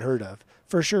sure unheard of.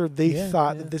 For sure, they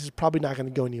thought that this is probably not going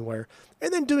to go anywhere.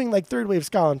 And then doing like third wave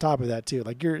ska on top of that too.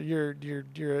 Like you're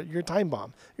a time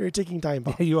bomb. You're a ticking time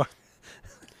bomb. Yeah, you are.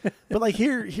 But like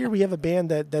here we have a band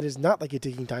that is not like a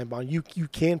ticking time bomb. You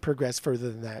can progress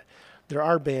further than that. There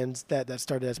are bands that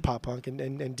started as pop punk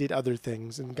and did other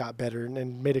things and got better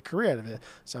and made a career out of it.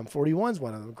 Sum 41's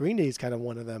one of them. Green Day is kind of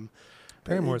one of them.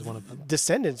 Paramore is one of them.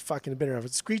 Descendants fucking have been around.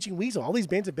 Screeching Weasel. All these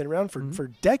bands have been around for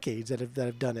decades that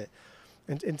have done it.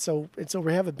 And so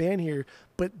we have a band here,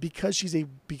 but because she's a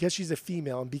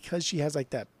female and because she has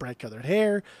like that bright colored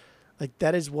hair, like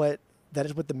that is what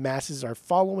the masses are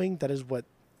following. That is what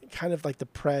kind of like the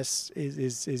press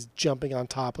is jumping on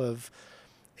top of.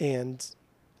 And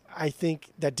I think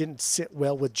that didn't sit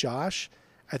well with Josh.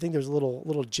 I think there's a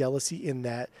little jealousy in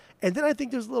that. And then I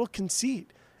think there's a little conceit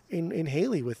in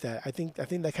Haley with that. I think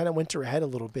that kind of went to her head a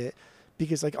little bit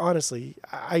because like honestly,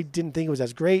 I didn't think it was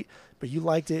as great, but you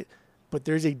liked it. But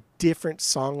there's a different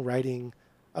songwriting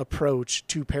approach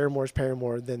to Paramore's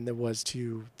Paramore than there was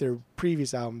to their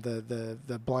previous album,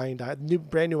 the Blind Eye,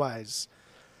 Brand New Eyes.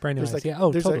 Brand New There's Eyes. like, Yeah.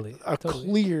 Oh, there's totally. a Totally.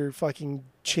 clear fucking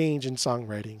change in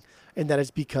songwriting, and that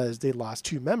is because they lost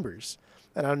two members.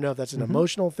 And I don't know if that's an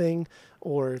emotional thing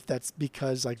or if that's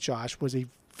because like Josh was a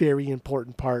very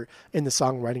important part in the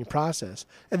songwriting process.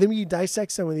 And then when you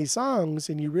dissect some of these songs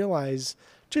and you realize,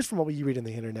 just from what you read on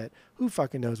the internet, who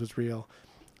fucking knows what's real?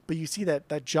 But you see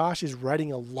that Josh is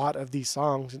writing a lot of these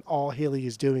songs, and all Haley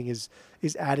is doing is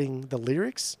adding the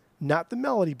lyrics, not the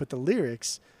melody, but the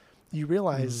lyrics. You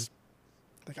realize,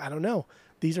 like, I don't know,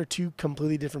 these are two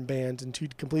completely different bands and two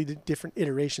completely different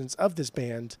iterations of this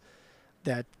band.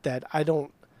 That I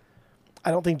don't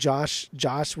think Josh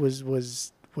was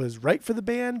right for the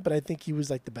band, but I think he was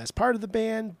like the best part of the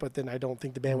band. But then I don't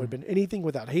think the band would have been anything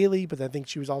without Haley. But I think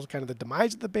she was also kind of the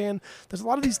demise of the band. There's a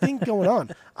lot of these things going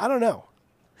on. I don't know.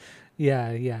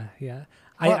 Yeah. A lot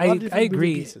of I different moving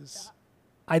agree. pieces.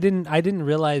 I didn't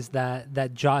realize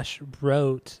that Josh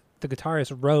wrote, the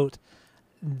guitarist wrote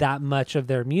that much of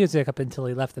their music up until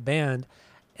he left the band.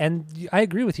 And I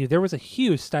agree with you. There was a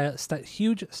huge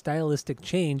stylistic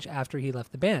change after he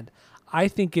left the band. I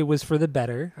think it was for the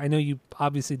better. I know you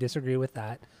obviously disagree with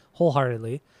that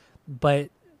wholeheartedly,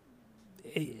 but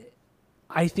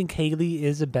I think Haley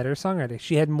is a better songwriter.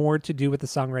 She had more to do with the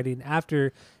songwriting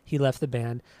after he left the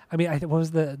band. I mean, what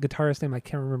was the guitarist's name? I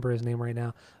can't remember his name right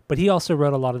now, but he also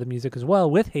wrote a lot of the music as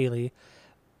well with Haley.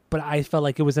 But I felt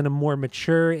like it was in a more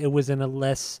mature, it was in a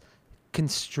less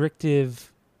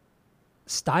constrictive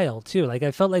style too. Like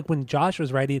I felt like when Josh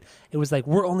was writing, it was like,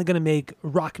 we're only going to make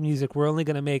rock music. We're only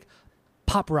going to make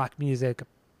pop rock music,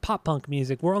 pop punk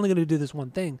music. We're only going to do this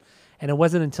one thing. And it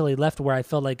wasn't until he left where I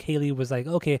felt like Haley was like,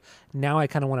 okay, now I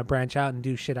kind of want to branch out and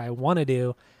do shit I want to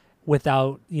do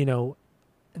without,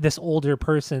 this older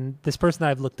person, this person that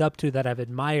I've looked up to, that I've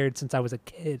admired since I was a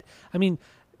kid. I mean,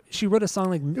 she wrote a song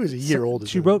like... It was a year older.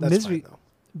 She wrote That's Misery... fine, though.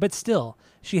 But still,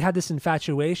 she had this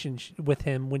infatuation with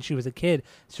him when she was a kid.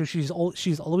 So she's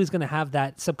always going to have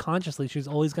that subconsciously. She's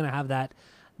always going to have that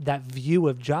view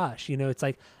of Josh. It's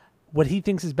like what he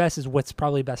thinks is best is what's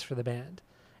probably best for the band.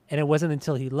 And it wasn't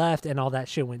until he left and all that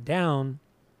shit went down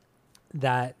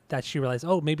that she realized,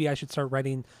 oh, maybe I should start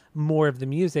writing more of the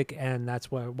music. And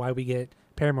that's why we get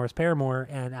Paramore's Paramore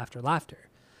and After Laughter,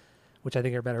 which I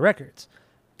think are better records.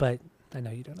 But I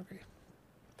know you don't agree.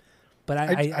 But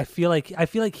I feel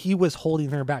like he was holding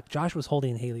her back. Josh was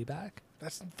holding Haley back.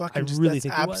 That's fucking that's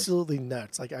absolutely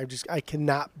nuts. Like I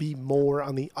cannot be more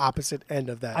on the opposite end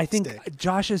of that. I think stick.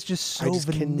 Josh is just so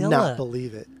vanilla. Cannot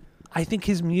believe it. I think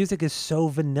his music is so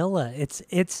vanilla.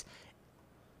 It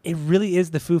really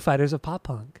is the Foo Fighters of pop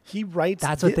punk. He writes.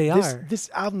 That's what they are. This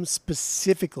album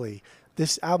specifically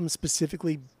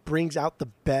brings out the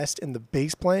best in the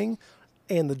bass playing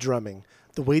and the drumming.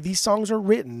 The way these songs are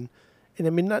written. And I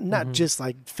mean, not just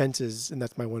like Fences, and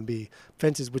that's my 1B.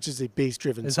 Fences, which is a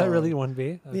bass-driven song. Is that really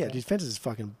 1B? Okay. Yeah, dude, Fences is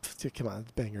fucking, come on,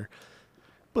 it's a banger.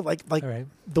 But like right.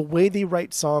 The way they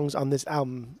write songs on this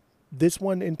album, this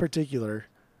one in particular,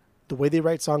 the way they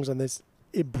write songs on this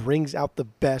it brings out the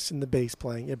best in the bass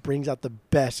playing. It brings out the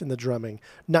best in the drumming.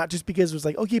 Not just because it was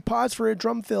like, okay, pause for a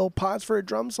drum fill, pause for a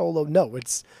drum solo. No,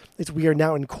 it's we are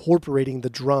now incorporating the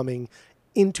drumming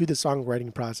into the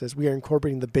songwriting process. We are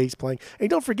incorporating the bass playing. And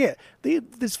don't forget, they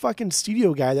have this fucking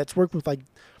studio guy that's worked with like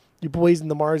your boys in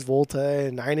the Mars Volta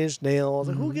and Nine Inch Nails.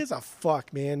 Like, who gives a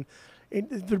fuck, man? And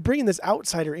they're bringing this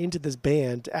outsider into this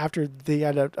band after they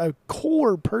had a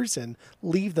core person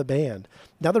leave the band.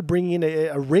 Now they're bringing in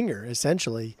a ringer,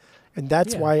 essentially. And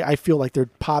that's why I feel like their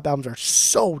pop albums are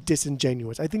so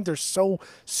disingenuous. I think they're so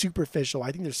superficial.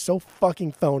 I think they're so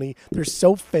fucking phony. They're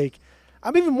so fake.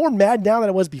 I'm even more mad now than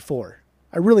I was before.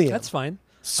 I really am. That's fine.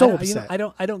 So upset. I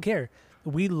don't care.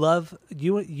 We love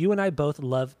you and I both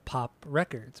love pop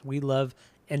records. We love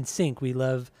NSYNC. We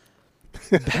love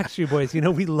Backstreet Boys. You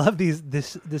know, we love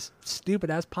this stupid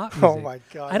ass pop music. Oh my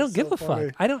god! I don't give a funny.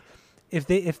 fuck. I don't.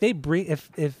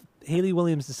 If Haley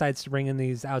Williams decides to bring in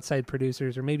these outside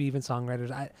producers or maybe even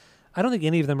songwriters, I don't think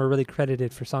any of them are really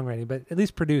credited for songwriting, but at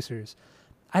least producers.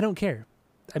 I don't care.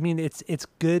 I mean, it's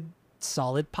good,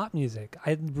 solid pop music.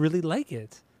 I really like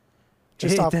it.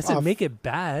 It doesn't make it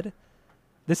bad.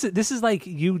 This is like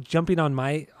you jumping on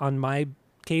my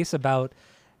case about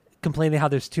complaining how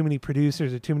there's too many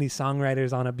producers or too many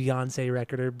songwriters on a Beyonce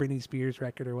record or Britney Spears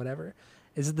record or whatever.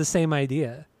 Is the same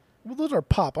idea? Well, those are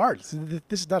pop artists.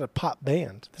 This is not a pop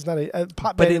band. It's not a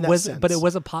pop band in that sense. But it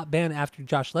was a pop band after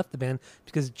Josh left the band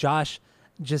because Josh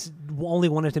just only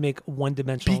wanted to make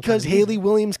one-dimensional. Because Haley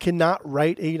Williams cannot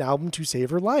write an album to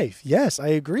save her life. Yes, I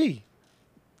agree.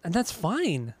 And that's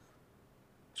fine.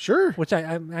 Sure. Which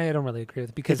I don't really agree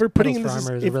with because if we're putting Pedals in for this,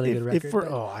 Armor is a really good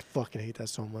record. I fucking hate that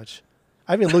so much.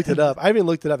 I haven't looked it up. I haven't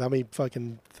looked it up how many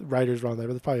fucking writers were on there,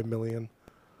 but there's probably 1 million.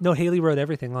 No, Haley wrote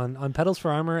everything on Pedals for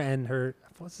Armor and her,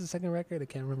 what's the second record? I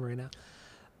can't remember right now.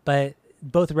 But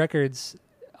both records,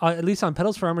 at least on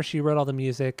Pedals for Armor, she wrote all the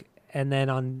music. And then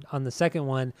on the second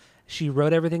one, she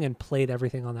wrote everything and played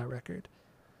everything on that record.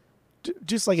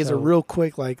 Just like as a real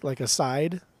quick, like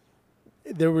aside,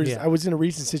 I was in a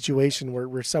recent situation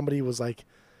where somebody was like,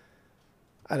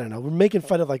 I don't know, we're making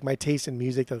fun of like my taste in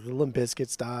music, like the Limp Bizkit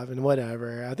stuff and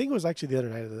whatever. I think it was actually the other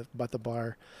night about the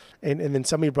bar, and then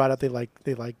somebody brought up they like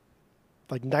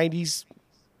 90s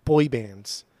boy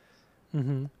bands,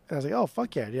 and I was like, oh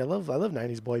fuck yeah, dude, I love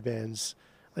 90s boy bands.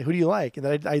 Like, who do you like? And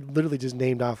then I literally just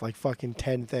named off like fucking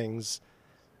 10 things,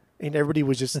 and everybody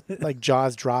was just like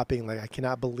jaws dropping. Like, I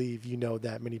cannot believe you know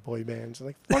that many boy bands. I'm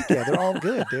like, fuck yeah, they're all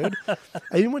good, dude.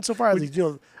 I even went so far. I was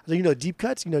like, deep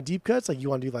cuts. You know, deep cuts. Like, you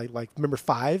want to do like remember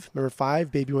five,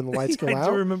 Baby When the Lights Go Out. I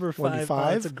do remember Five. Five.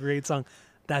 Oh, that's a great song.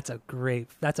 That's a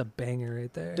banger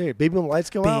right there. Dude, Baby When the Lights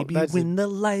Go Out. Baby When the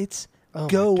Lights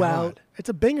Go Out. It's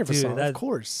a banger of a song, of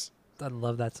course. I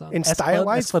love that song. And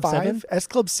Stylized 5, S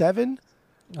Club 7.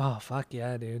 Oh fuck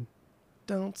yeah, dude.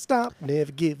 Don't stop,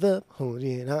 never give up, hold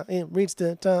it out and reach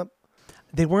the top.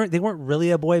 They weren't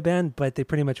really a boy band, but they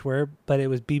pretty much were. But it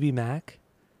was BB Mac.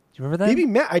 Do you remember that? BB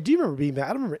Mac, I do remember BB Mac. I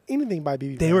don't remember anything by BB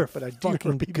Mac. They were but I do fucking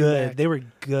remember BB good. Mac. They were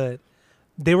good.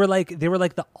 They were like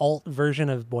the alt version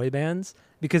of boy bands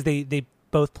because they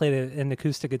both played an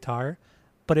acoustic guitar,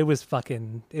 but it was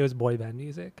boy band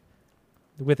music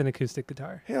with an acoustic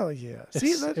guitar. Hell yeah!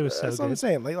 See, that's what I'm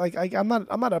saying. Like I'm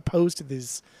not opposed to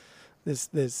this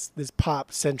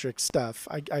pop centric stuff.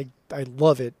 I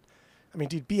love it. I mean,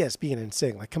 dude, BSB and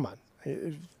NSYNC, like, come on,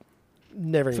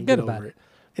 never gonna get over it.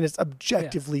 And it's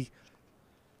objectively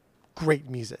great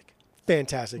music,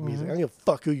 fantastic music. I don't give a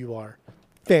fuck who you are,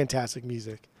 fantastic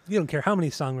music. You don't care how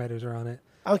many songwriters are on it.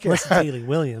 I don't care. Unless it's Haley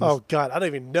Williams. Oh God, I don't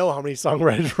even know how many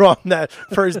songwriters were on that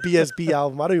first BSB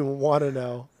album. I don't even want to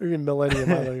know. Or even Millennium,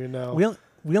 I don't even know.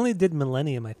 We only did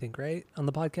Millennium, I think, right, on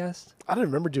the podcast. I don't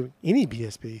remember doing any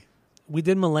BSB. We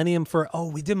did Millennium on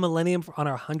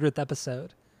our 100th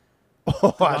episode.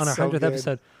 Oh, on our 100th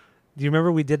episode. Do you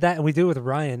remember we did that? And we did it with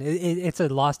Ryan. It's a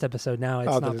lost episode now.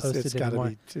 It's not posted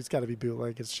anymore. It's got to be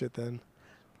bootleg as shit then.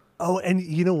 Oh, and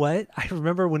you know what? I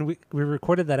remember when we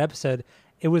recorded that episode,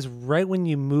 it was right when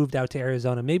you moved out to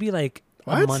Arizona. Maybe like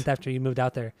a month after you moved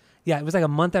out there. Yeah, it was like a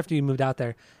month after you moved out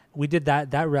there. We did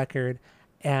that record,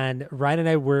 and Ryan and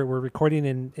I were recording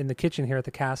in the kitchen here at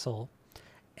the castle,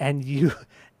 and you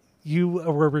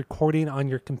were recording on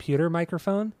your computer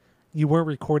microphone. You weren't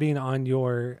recording on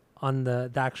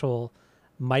the actual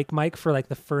mic for like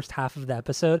the first half of the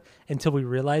episode until we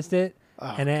realized it.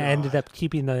 I ended up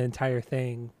keeping the entire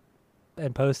thing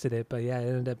and posted it. But yeah, it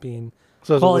ended up being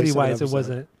quality wise, it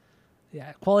wasn't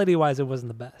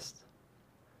the best.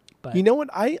 But you know what?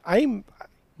 I'm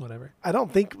whatever. I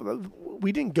don't think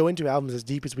we didn't go into albums as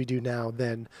deep as we do now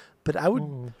then, but I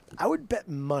would bet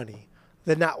money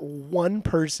that not one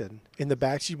person in the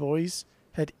Backstreet Boys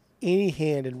any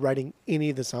hand in writing any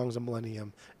of the songs on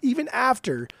Millennium, even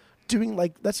after doing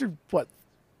that's her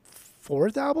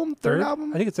fourth album, third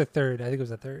album. I think it's a third. I think it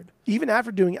was a third. Even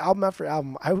after doing album after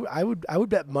album, I would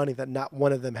bet money that not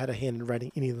one of them had a hand in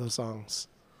writing any of those songs.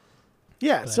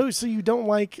 Yeah. But. So you don't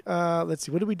like? Let's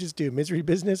see. What did we just do? Misery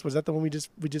Business. Was that the one we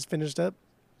just finished up?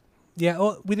 Yeah.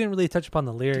 Well, we didn't really touch upon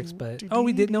the lyrics, but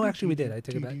we did. No, actually, we did. I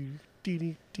take it back.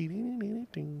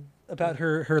 About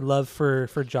her love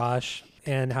for Josh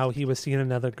and how he was seeing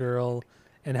another girl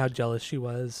and how jealous she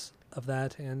was of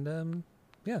that, and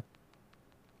yeah.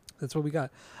 That's what we got.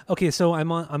 Okay, so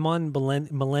I'm on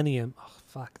Millennium. Oh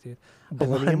fuck, dude.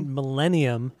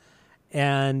 Millennium,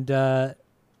 and yeah,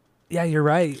 you're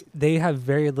right. They have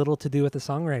very little to do with the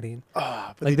songwriting.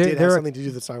 But they did have something to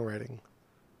do with the songwriting.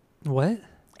 What?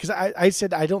 Because I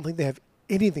said I don't think they have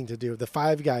anything to do with the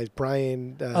five guys: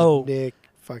 Brian, Nick,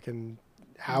 fucking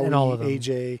Howie, and all of them.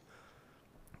 AJ,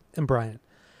 and Brian.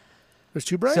 There's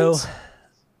two Brians. So.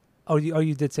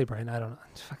 You did say Brian. I don't know.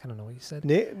 Fuck, I don't know what you said.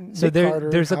 Nick Carter,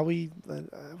 there's Howie.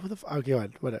 Go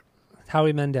ahead. Whatever.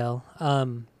 Howie Mandel.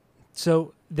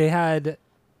 So they had.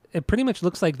 It pretty much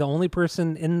looks like the only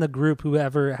person in the group who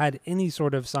ever had any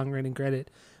sort of songwriting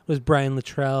credit was Brian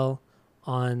Luttrell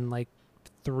on like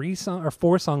 4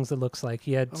 songs. It looks like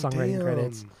he had songwriting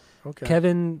credits. Okay.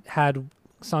 Kevin had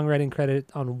songwriting credit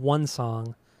on 1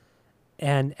 song,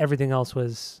 and everything else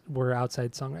were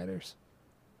outside songwriters.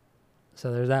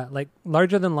 So there's that. Like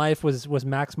Larger Than Life was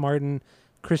Max Martin,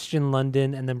 Christian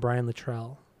London, and then Brian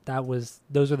Luttrell.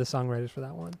 Those are the songwriters for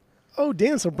that one. Oh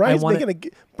damn! So Brian's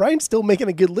still making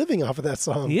a good living off of that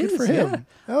song. Good for him. Yeah.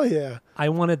 Hell yeah! I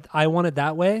Want It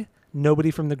That Way.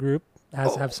 Nobody from the group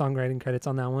have songwriting credits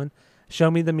on that one. Show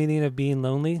Me the Meaning of Being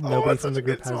Lonely. Nobody from the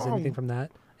group has anything from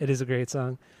that. It is a great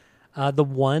song. The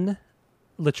one,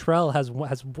 Luttrell has a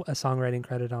songwriting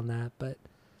credit on that, but.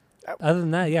 Other than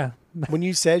that, yeah. When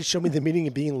you said "Show Me the Meaning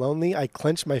of Being Lonely," I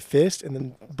clenched my fist and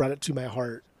then brought it to my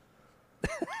heart,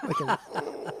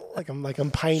 like I'm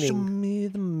pining. Show me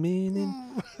the meaning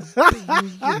of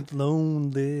being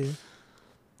lonely.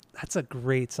 That's a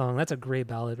great song. That's a great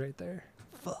ballad right there.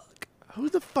 Fuck.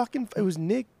 Who's the fucking? It was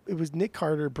Nick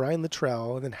Carter, Brian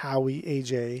Luttrell, and then Howie,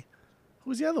 AJ. Who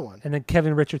was the other one? And then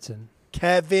Kevin Richardson.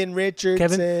 Kevin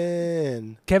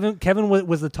Richardson. Kevin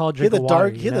was the tall drink of water.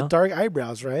 He had the dark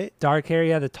eyebrows, right? Dark hair,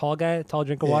 yeah. The tall guy, tall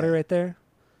drink of water right there.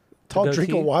 Tall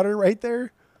drink of water right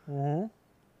there? Mm-hmm.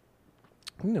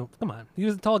 Come on. He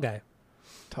was the tall guy.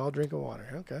 Tall drink of water,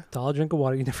 okay. Tall drink of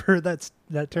water. You never heard that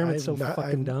term? It's so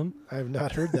fucking dumb. I have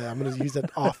not heard that. I'm going to use that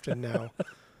often now.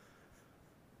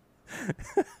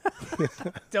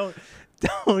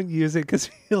 Don't use it because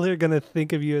people are gonna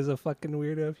think of you as a fucking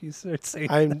weirdo if you start saying.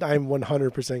 I'm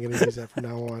 100% gonna use that from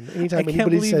now on. Anytime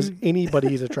anybody says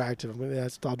anybody is attractive, I'm gonna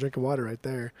I'll drink of water right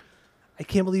there. I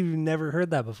can't believe you've never heard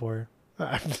that before.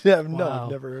 I've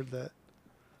never heard that.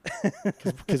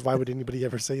 Because why would anybody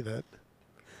ever say that?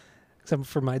 Except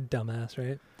for my dumbass,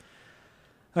 right?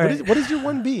 What is your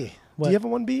 1B? What? Do you have a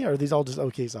 1B, or are these all just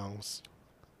okay songs?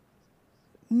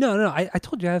 No. I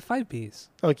told you I have 5 Bs.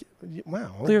 Okay.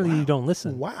 Wow. Clearly you don't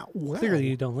listen. Wow. Clearly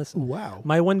you don't listen. Wow.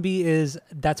 My 1B is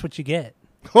That's What You Get.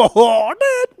 Oh,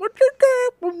 that's what you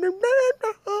get.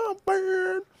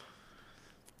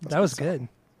 That was good.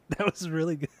 That was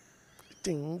really good.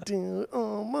 Ding, ding,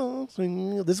 almost.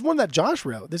 This is one that Josh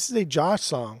wrote. This is a Josh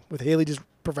song with Haley just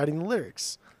providing the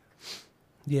lyrics.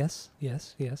 Yes.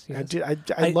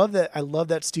 I love that. I love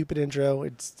that stupid intro.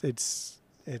 It's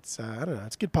I don't know.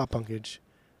 It's good pop punkage.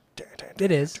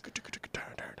 It is.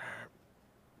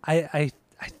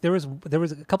 There was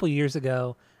a couple years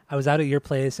ago. I was out at your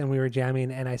place and we were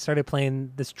jamming, and I started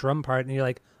playing this drum part, and you're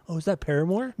like, "Oh, is that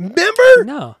Paramore?" Remember?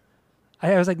 No.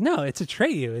 I was like, "No, it's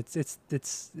Atreyu.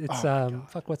 It's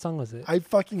fuck. What song was it?" I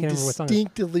fucking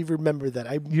distinctively remember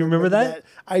that. You remember that?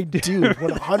 I do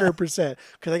 100%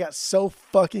 because I got so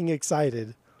fucking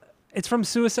excited. It's from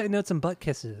Suicide Notes and Butt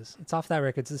Kisses. It's off that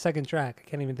record. It's the second track. I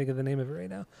can't even think of the name of it right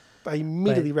now. I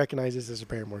immediately recognize this as a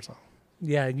Paramore song.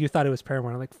 Yeah, you thought it was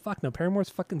Paramore. I'm like, fuck no, Paramore's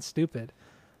fucking stupid.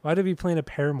 Why would I be playing a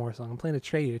Paramore song? I'm playing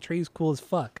Atreyu. Atreyu's cool as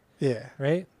fuck. Yeah.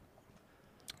 Right?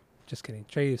 Just kidding.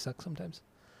 Atreyu sucks sometimes.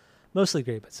 Mostly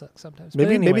great, but sucks sometimes.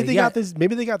 Maybe they got this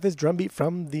drum beat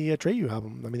from the Atreyu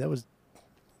album. I mean,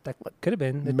 that could have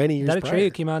been many years prior. That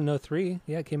Atreyu came out in 03.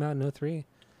 Yeah, it came out in 03.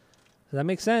 So that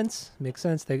makes sense.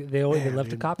 They love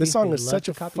to copy. This song is such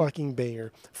a fucking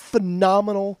banger.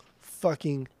 Phenomenal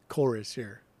fucking chorus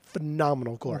here.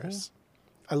 Phenomenal chorus.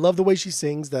 Mm-hmm. I love the way she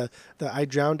sings the I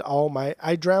drowned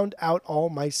out all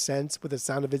my sense with the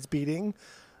sound of its beating.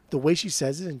 The way she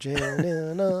says it and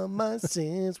drowned all my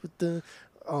sins with the.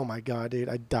 Oh my god, dude,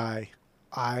 I die.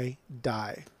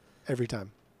 every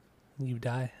time. You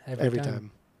die Every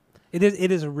time. It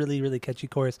is a really, really catchy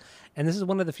chorus. And this is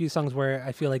one of the few songs where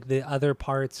I feel like the other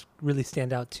parts really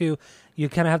stand out too. You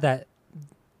kind of have that,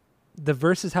 the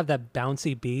verses have that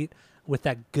bouncy beat with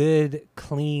that good,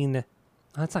 clean,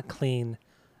 it's not clean,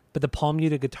 but the palm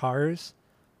muted guitars,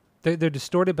 they're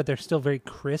distorted, but they're still very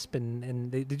crisp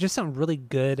and they just sound really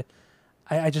good.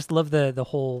 I just love that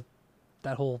whole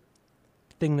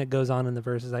thing that goes on in the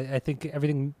verses. I think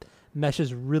everything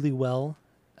meshes really well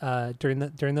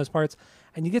during those parts,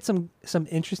 and you get some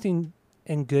interesting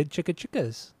and good chicka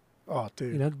chickas. Oh,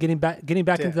 dude! You know, getting back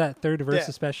into that third verse,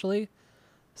 especially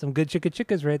some good chicka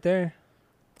chickas right there.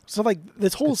 So like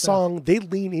this whole song, they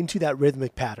lean into that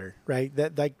rhythmic pattern, right?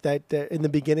 That in the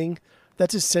beginning,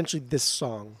 that's essentially this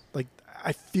song. Like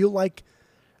I feel like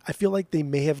they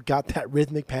may have got that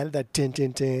rhythmic pattern, that tin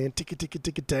tin tin, ticka ticka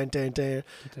ticka tin tin tin.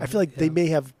 I feel like they may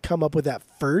have come up with that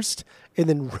first and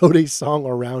then wrote a song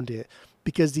around it,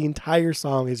 because the entire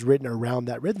song is written around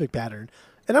that rhythmic pattern,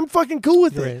 and I'm fucking cool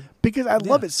with it because I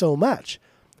love it so much.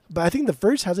 But I think the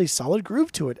verse has a solid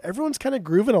groove to it. Everyone's kind of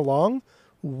grooving along,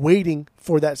 waiting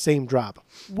for that same drop,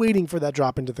 waiting for that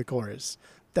drop into the chorus.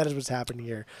 That is what's happening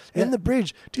here. And the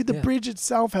bridge, dude, the bridge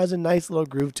itself has a nice little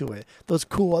groove to it. Those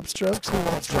cool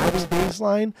upstrokes, driving bass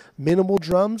line, minimal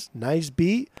drums, nice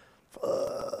beat,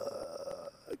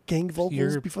 gang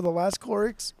vocals before the last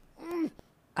chorus.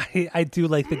 I do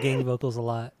like the gang vocals a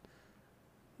lot.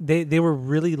 They were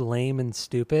really lame and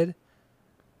stupid,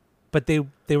 but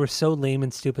they were so lame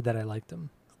and stupid that I liked them.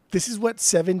 This is what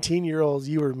 17-year-olds,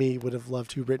 you or me, would have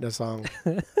loved to have written a song.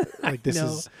 Like this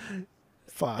is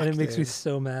fuck. And it makes me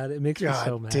so mad. It makes me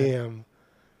so mad. Damn.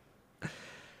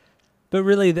 But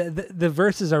really, the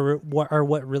verses are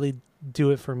what really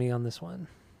do it for me on this one.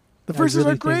 The verses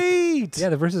are great.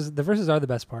 The verses are the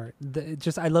best part.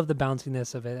 I love the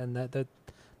bounciness of it and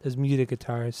those muted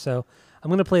guitars. So I'm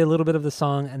going to play a little bit of the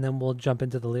song and then we'll jump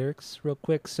into the lyrics real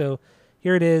quick. So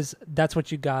here it is. That's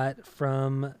What You Got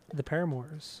from the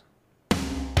Paramores.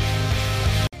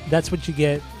 That's what you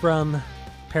get from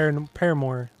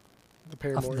Paramore. The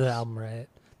Paramores. Off the album, right?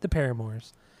 The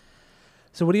Paramores.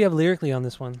 So what do you have lyrically on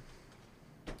this one?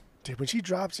 Dude, when she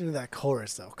drops into that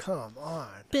chorus, though, come on.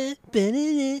 That's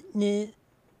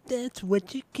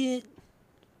what you get.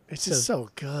 It's just so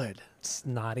good.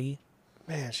 Snotty.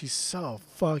 Man, she's so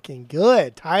fucking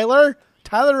good. Tyler,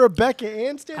 Rebecca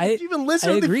Anston. Did you even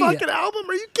listen to the fucking album?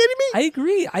 Are you kidding me? I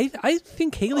agree. I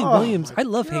think Hayley Williams. I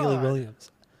love Hayley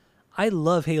Williams. I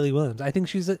love Hayley Williams. I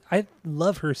think I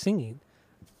love her singing.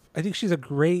 I think she's a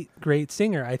great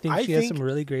singer. I think she has some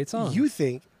really great songs. You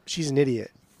think she's an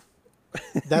idiot.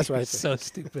 That's what I think. So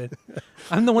stupid.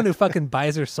 I'm the one who fucking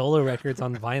buys her solo records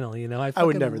on vinyl, you know? I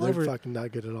would never. They're fucking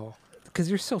not good at all. Because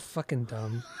you're so fucking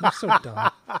dumb. You're so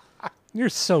dumb. You're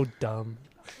so dumb.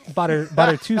 Bought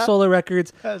her 2 solo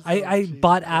records. I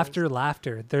bought After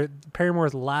Laughter,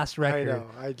 Paramore's last record.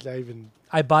 I know.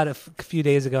 I bought it a few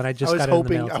days ago, and I just got it in the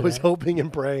mail today. I was hoping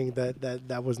and praying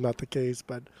that was not the case,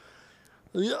 but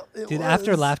yeah, dude,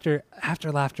 After Laughter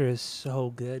is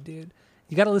so good, dude.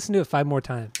 You got to listen to it 5 more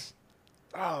times.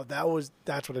 Oh,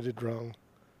 that's what I did wrong.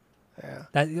 Yeah.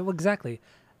 Exactly.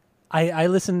 I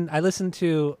listened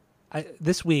to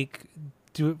this week,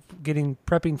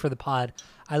 prepping for the pod.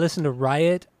 I listened to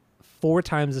Riot 4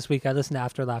 times this week. I listened to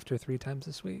After Laughter 3 times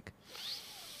this week.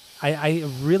 I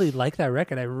really like that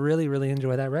record. I really, really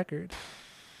enjoy that record.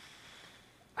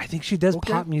 I think she does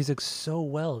pop music so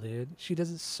well, dude. She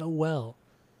does it so well.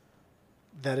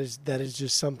 That is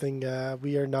just something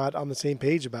we are not on the same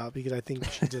page about, because I think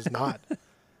she does not.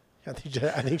 I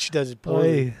think she does it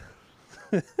poorly.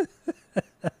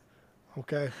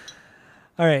 Okay.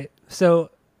 All right.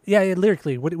 So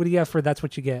lyrically, what do you have for That's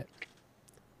What You Get?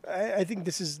 I think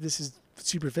this is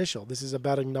superficial. This is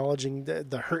about acknowledging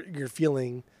the hurt you're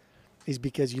feeling is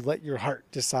because you let your heart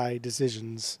decide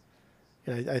decisions.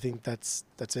 And I think that's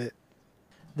it.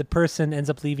 The person ends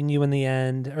up leaving you in the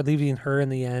end, or leaving her in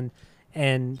the end,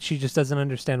 and she just doesn't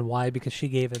understand why, because she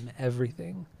gave him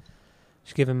everything.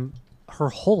 She gave him her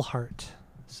whole heart.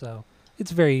 So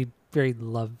it's very, very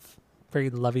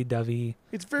lovey-dovey.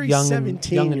 It's very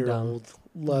 17-year-old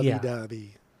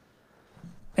lovey-dovey.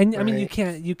 And I mean,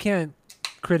 you can't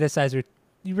criticize her.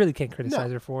 You really can't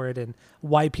criticize her for it, and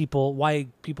why people,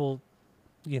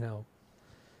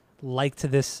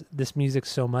 liked this music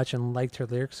so much and liked her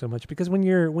lyrics so much, because when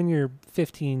you're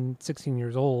 15, 16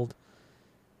 years old,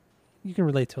 you can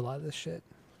relate to a lot of this shit.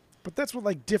 But that's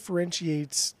what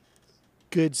differentiates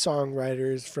good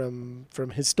songwriters from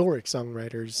historic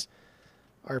songwriters,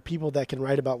 are people that can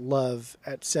write about love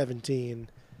at 17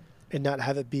 and not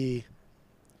have it be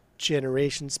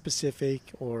generation specific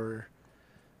or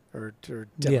or Yeah.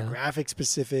 demographic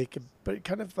specific, but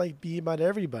kind of like be about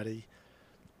everybody,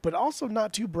 but also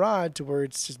not too broad to where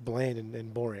it's just bland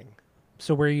and boring.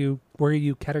 So where are you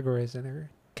categorizing her?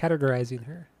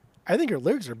 I think her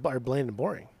lyrics are bland and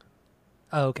boring.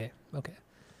 Oh, okay. Okay.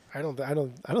 I don't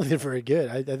think they're very good.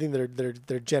 I think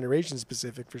they're generation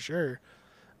specific for sure.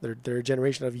 They're a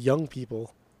generation of young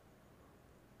people.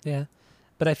 Yeah.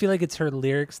 But I feel like it's her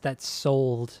lyrics that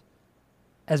sold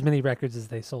as many records as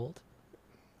they sold.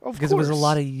 Because it was a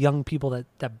lot of young people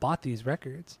that bought these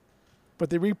records. But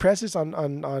they repressed this on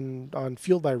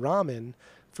Fueled by Ramen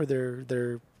for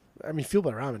their I mean, Fueled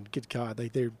by Ramen, good God,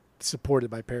 like they're supported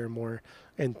by Paramore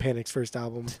and Panic's first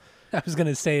album. I was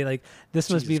gonna say, like, this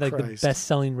must be like Christ. the best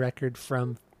selling record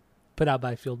put out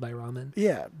by Fueled by Ramen.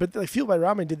 Yeah, but like Fueled by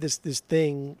Ramen did this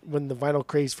thing when the vinyl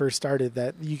craze first started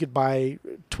that you could buy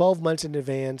 12 months in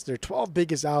advance their 12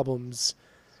 biggest albums,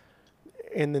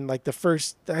 and then like I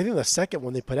think the second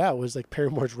one they put out was like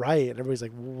Paramore's Riot, and everybody's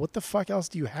like, what the fuck else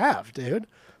do you have, dude?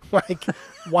 Like,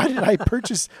 why did I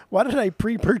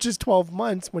pre-purchase 12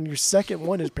 months when your second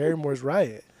one is Paramore's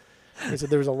Riot? And so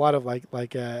there was a lot of like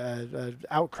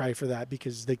outcry for that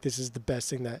because like this is the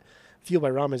best thing that Fueled by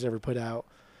Ramen's ever put out.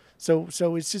 So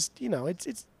it's just, you know,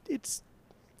 it's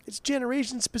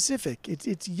generation specific.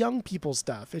 It's young people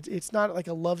stuff. It's not like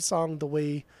a love song the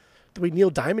way Neil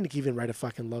Diamond can even write a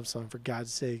fucking love song, for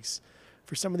God's sakes.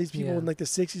 For some of these people in like the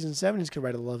 60s and 70s could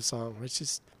write a love song.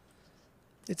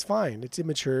 It's fine. It's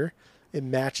immature. It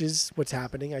matches what's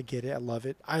happening. I get it. I love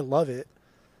it.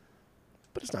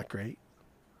 But it's not great.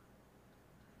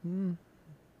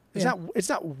 It's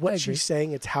not what she's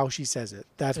saying. It's how she says it.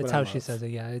 That's how she says it.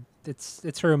 Yeah,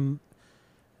 it's her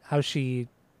how she.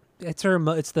 It's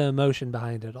the emotion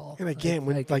behind it all. And again,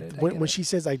 when she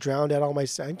says, "I drowned out all my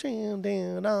sins,"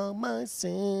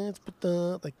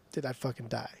 but did I fucking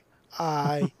die?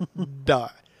 I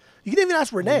die. You can even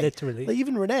ask Renee. Literally, like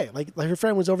even Renee, like her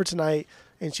friend was over tonight,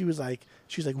 and she was like,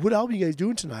 "What album are you guys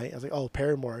doing tonight?" I was like, "Oh,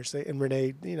 Paramore." And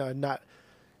Renee, you know, not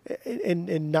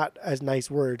as nice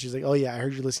words. She's like, "Oh yeah, I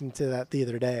heard you listening to that the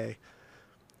other day."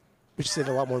 Which said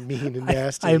a lot more mean and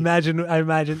nasty. I imagine. I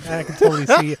can totally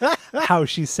see how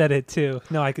she said it too.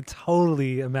 No, I could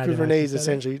totally imagine. Because Renee's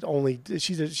essentially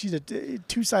she's a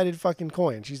two-sided fucking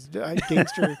coin. She's a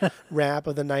gangster rap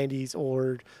of the '90s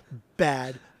or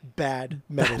bad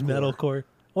metalcore.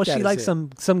 Well, she likes some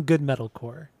good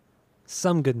metalcore.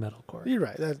 Some good metalcore. You're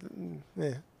right.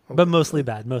 Okay. But mostly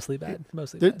bad.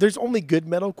 There's only good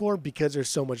metalcore because there's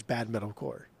so much bad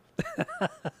metalcore.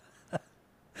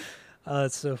 Oh,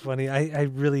 that's so funny.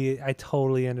 I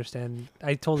totally understand.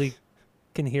 I totally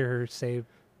can hear her say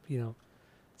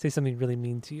something really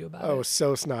mean to you about it. Oh, it was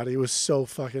so snotty. It was so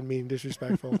fucking mean and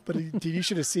disrespectful. But dude, you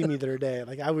should have seen me the other day.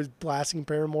 Like, I was blasting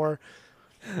Paramore.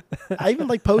 I even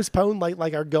postponed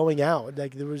like our going out.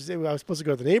 Like I was supposed to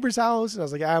go to the neighbor's house, and I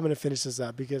was like, I'm gonna finish this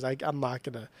up because I'm not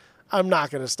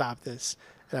gonna stop this.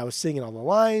 And I was singing all the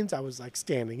lines. I was like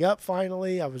standing up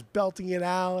finally. I was belting it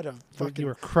out. You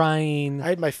were crying. I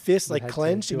had my fist like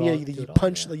clenched, and you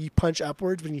punch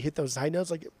upwards when you hit those high notes,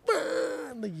 like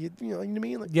you know what I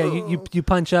mean? Like, you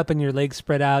punch up and your legs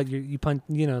spread out. You punch,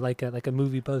 like a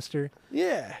movie poster.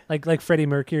 Yeah, like Freddie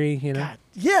Mercury. You know. God.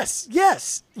 Yes.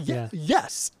 Yes.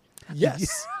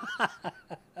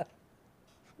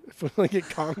 If we want to get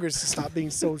Congress to stop being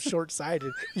so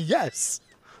short-sighted, yes.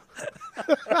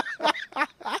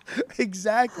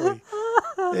 Exactly.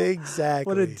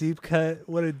 What a deep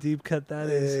cut that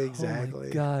is. Exactly. Oh my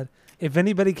God. If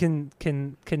anybody can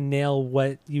nail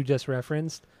what you just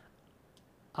referenced,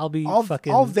 I'll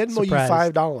Venmo you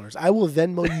surprised. $5. I will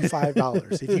Venmo you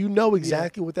 $5. If you know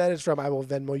exactly what that is from, I will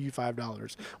Venmo you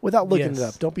 $5 without looking it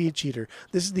up. Don't be a cheater.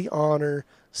 This is the honor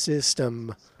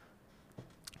system.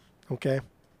 Okay?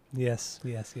 Yes.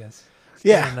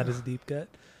 Yeah. And that is a deep cut.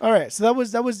 All right, so that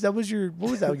was your, what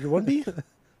was that, your 1B?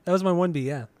 That was my 1B,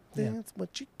 yeah. That's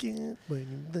what you get when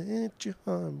you let your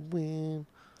heart win.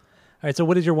 All right, so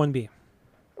what is your 1B?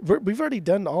 We've already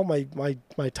done all my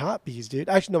top Bs, dude.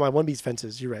 Actually, no, my 1B is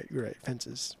fences. You're right.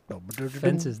 Fences.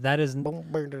 Fences. That is an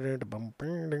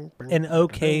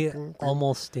okay,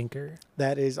 almost stinker.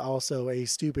 That is also a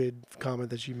stupid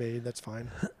comment that you made. That's fine.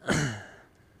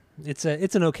 It's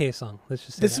an okay song. Let's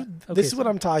just say this is what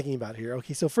I'm talking about here.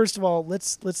 Okay, so first of all,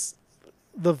 let's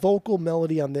the vocal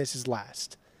melody on this is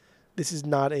last. This is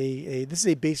not this is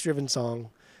a bass driven song,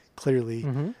 clearly.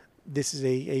 Mm-hmm. This is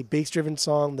a bass driven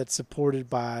song that's supported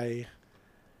by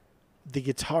the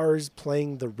guitars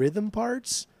playing the rhythm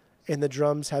parts and the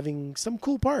drums having some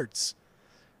cool parts.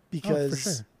 Because for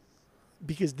sure.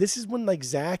 Because this is when like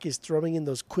Zach is throwing in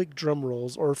those quick drum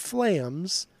rolls or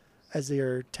flams, as they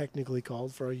are technically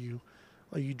called for all you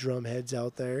all you drum heads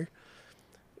out there.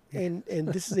 And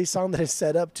this is a song that is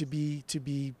set up to be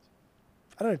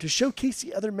I don't know, to showcase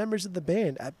the other members of the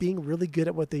band at being really good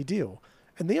at what they do.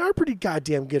 And they are pretty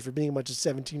goddamn good for being a bunch of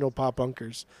 17-year-old pop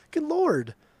punkers. Good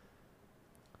Lord.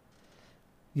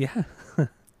 Yeah.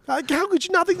 How could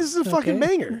you not think this is a fucking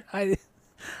banger? I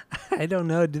don't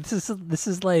know. This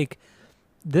is like,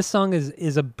 this song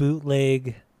is a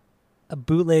bootleg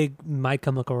My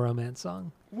Chemical Romance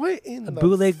song. What in a the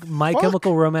bootleg My fuck?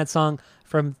 Chemical Romance song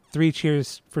from Three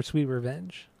Cheers for Sweet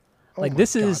Revenge. Oh Like my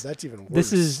this God, is that's even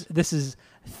worse. This is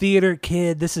theater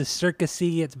kid. This is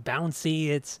circusy. It's bouncy.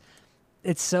 It's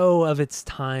so of its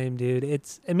time, dude.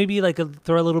 And maybe like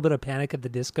throw a little bit of Panic at the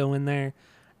Disco in there.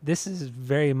 This is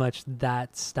very much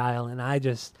that style, and I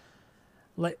just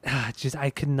like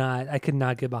I could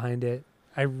not get behind it.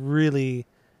 I really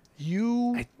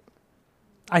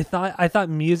I thought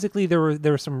musically there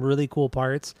were some really cool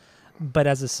parts, but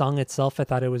as a song itself, I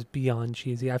thought it was beyond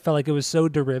cheesy. I felt like it was so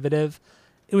derivative.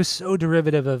 It was so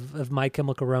derivative of My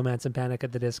Chemical Romance and Panic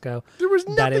at the Disco. There was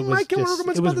nothing My Chemical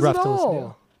Romance about this at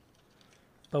all.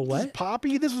 But what? This was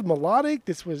poppy. This was melodic.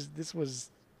 This was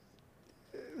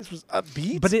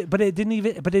upbeat. But it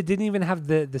didn't even have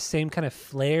the same kind of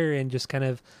flair and just kind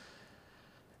of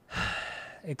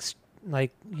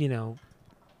like, you know,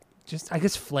 just I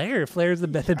guess flair. Flair is the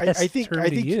best term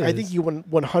to use. I think you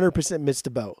 100% missed the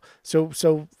boat.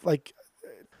 So like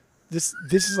this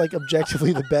is like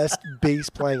objectively the best bass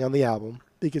playing on the album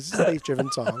because it's a bass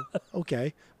driven song.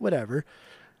 Okay, whatever.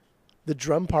 The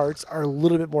drum parts are a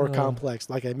little bit more complex.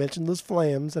 Like I mentioned, those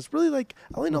flams. That's really like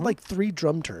I only know like 3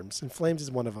 drum terms, and flams is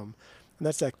one of them. And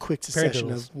that's that quick succession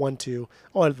of 1, 2.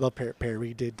 Oh, I love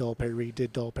parry, did, dull, parry,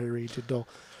 did, dull, parry, did, dull.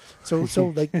 So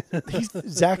like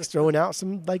Zach's throwing out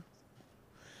some like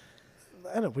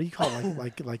I don't know, what do you call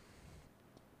it? Like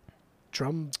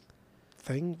drum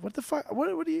thing? What the fuck?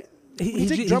 What do you? He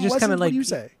take drum just lessons? Kind of like, what do you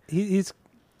say? He's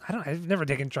I've never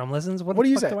taken drum lessons. What do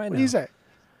you the fuck say? do I know? What do you say?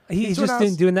 He's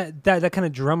just doing that kind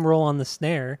of drum roll on the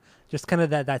snare, just kind of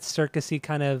that circusy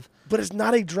kind of. But it's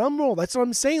not a drum roll. That's what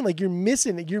I'm saying. Like you're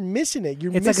missing it.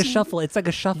 It's like a shuffle. It's like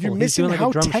a shuffle. You're missing like how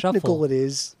a drum technical shuffle. it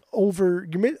is.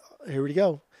 Here we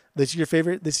go. This is your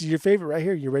favorite. This is your favorite right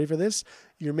here. You ready for this?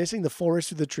 You're missing the forest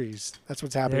through the trees. That's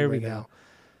what's happening right now.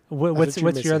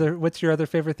 What's your other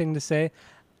favorite thing to say?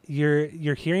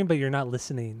 You're hearing, but you're not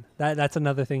listening. That's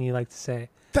another thing you like to say.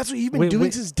 That's what you've been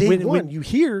doing since day one. You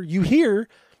hear.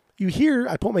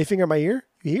 I put my finger in my ear.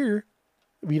 You hear,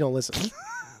 but you don't listen.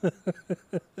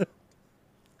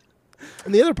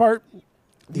 And the other part,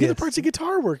 other part's the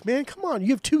guitar work, man. Come on, you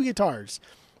have 2 guitars.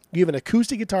 You have an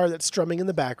acoustic guitar that's strumming in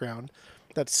the background,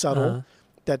 that's subtle,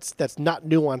 that's not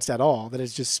nuanced at all. That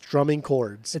is just strumming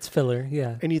chords. It's filler,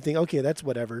 yeah. And you think, okay, that's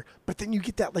whatever. But then you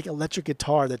get that like electric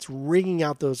guitar that's ringing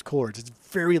out those chords. It's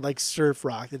very like surf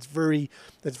rock. That's very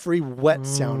wet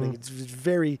sounding. It's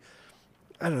very,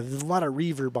 I don't know. There's a lot of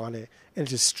reverb on it, and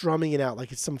it's just strumming it out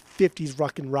like it's some 50s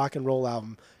rock and roll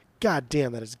album. God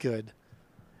damn, that is good.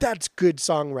 That's good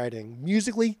songwriting.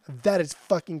 Musically, that is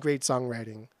fucking great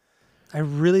songwriting. I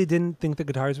really didn't think the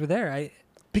guitars were there.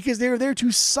 Because they were there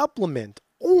to supplement,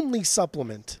 only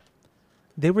supplement.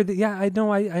 They were, I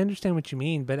know, I understand what you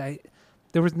mean, but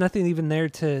there was nothing even there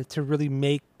to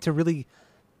really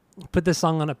put the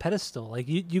song on a pedestal. Like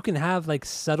you can have like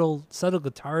subtle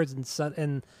guitars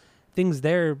and things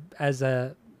there as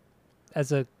a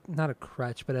not a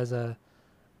crutch, but as a.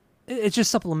 It's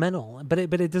just supplemental, but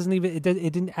it doesn't even it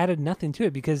didn't added nothing to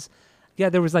it because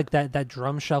there was like that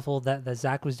drum shuffle that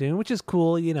Zach was doing, which is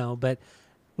cool, you know, but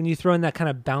when you throw in that kind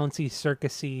of bouncy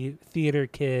circusy theater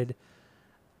kid,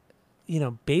 you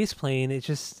know, bass playing, it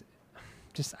just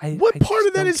what part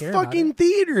of that is fucking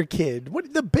theater kid?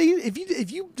 What the bass?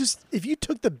 If you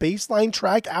took the bass line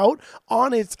track out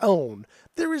on its own,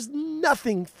 there is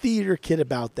nothing theater kid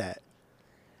about that.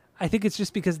 I think it's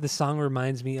just because the song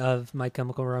reminds me of My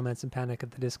Chemical Romance and Panic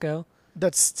at the Disco.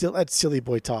 That's silly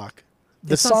boy talk.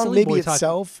 The song maybe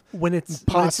itself when it's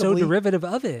so derivative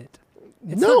of it.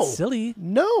 It's not silly.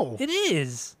 No, it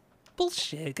is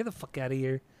bullshit. Get the fuck out of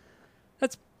here.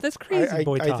 That's crazy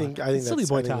boy talk. I think that's silly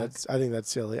boy talk. I think that's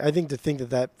silly. I think to think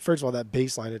that first of all that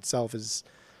bass line itself is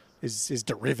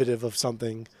derivative of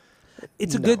something.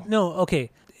 It's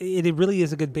okay. It really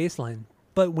is a good bass line,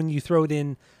 but when you throw it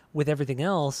in with everything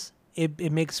else,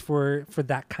 it makes for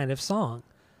that kind of song.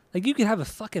 Like you could have a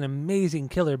fucking amazing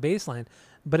killer bass line,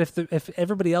 but if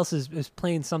everybody else is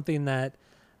playing something that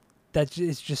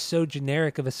is just so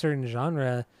generic of a certain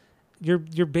genre,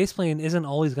 your bass playing isn't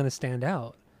always going to stand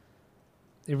out.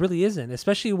 It really isn't,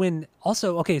 especially when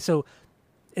also so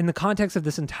in the context of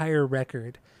this entire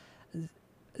record,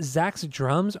 Zach's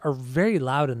drums are very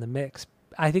loud in the mix.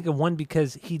 I think one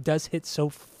because he does hit so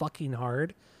fucking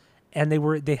hard, and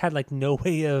they had like no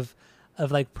way of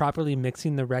like properly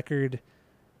mixing the record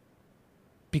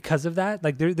because of that.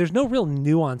 Like there's no real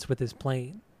nuance with his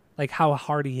playing, like how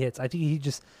hard he hits. I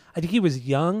think he was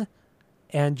young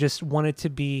and just wanted to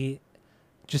be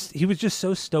he was just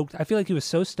so stoked. I feel like he was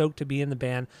so stoked to be in the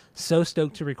band, so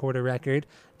stoked to record a record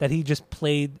that he just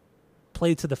played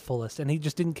to the fullest, and he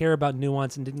just didn't care about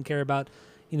nuance and didn't care about,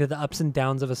 the ups and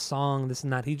downs of a song, this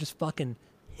and that. He just fucking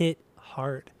hit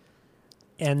hard.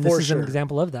 And this is an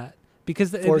example of that.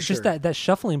 Because it's just that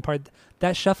shuffling part.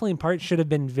 That shuffling part should have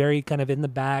been very kind of in the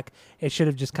back. It should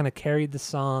have just kind of carried the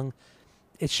song.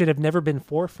 It should have never been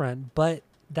forefront. But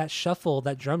that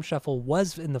drum shuffle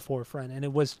was in the forefront, and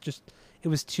it was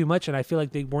too much. And I feel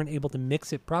like they weren't able to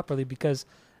mix it properly because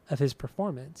of his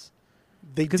performance.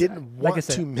 They didn't want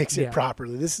to mix it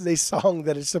properly. This is a song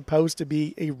that is supposed to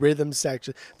be a rhythm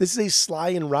section. This is a Sly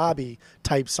and Robbie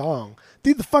type song.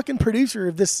 Dude, the fucking producer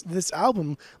of this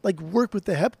album worked with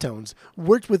the Heptones,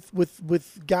 worked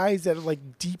with guys that are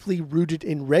like deeply rooted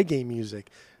in reggae music.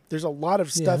 There's a lot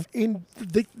of stuff in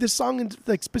this song,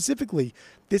 specifically.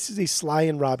 This is a Sly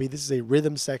and Robbie. This is a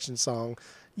rhythm section song.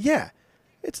 Yeah,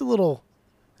 it's a little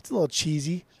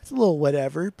cheesy. It's a little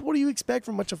whatever. But what do you expect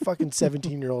from a bunch of fucking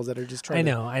 17-year-olds that are just trying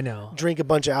to drink a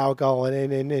bunch of alcohol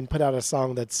and put out a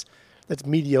song that's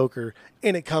mediocre,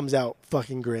 and it comes out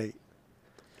fucking great.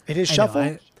 And his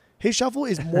shuffle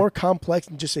is more complex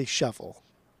than just a shuffle.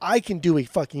 I can do a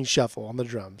fucking shuffle on the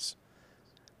drums.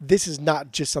 This is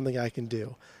not just something I can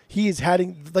do. He is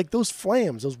having those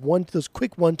flams, those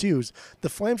quick 1-2s. The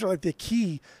flams are like the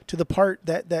key to the part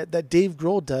that Dave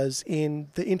Grohl does in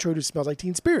the intro to Smells Like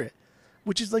Teen Spirit,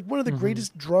 which is one of the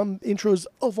greatest drum intros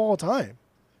of all time,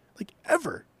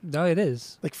 ever. No, it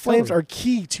is. Flams are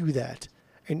key to that,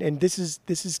 and this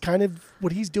is kind of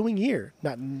what he's doing here.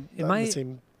 Not in the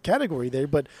same category there,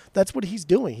 but that's what he's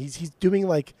doing. He's doing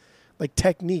like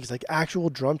techniques, actual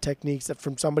drum techniques that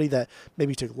from somebody that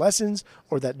maybe took lessons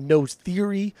or that knows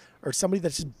theory or somebody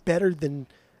that's just better than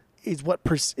is what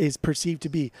is perceived to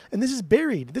be. And this is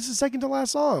buried. This is second to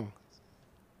last song.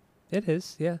 It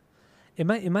is, yeah.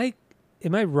 Am I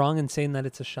wrong in saying that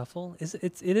it's a shuffle?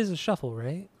 It is a shuffle,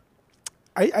 right?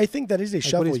 I think that is a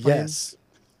shuffle. Yes,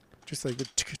 just like the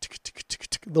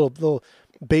little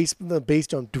bass, the bass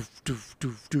drum,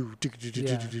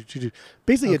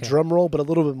 basically a drum roll, but a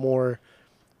little bit more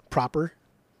proper,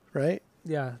 right?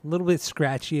 Yeah, a little bit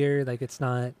scratchier. It's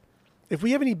not. If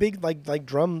we have any big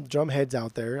drum heads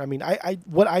out there, I mean,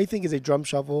 what I think is a drum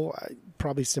shuffle,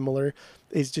 probably similar,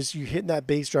 is just you hitting that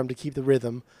bass drum to keep the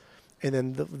rhythm, and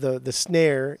then the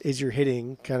snare is you're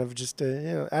hitting kind of just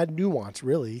to add nuance,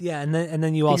 really. Yeah, and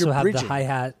then you also have the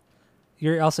hi-hat.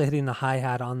 You're also hitting the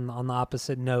hi-hat on the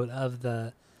opposite note of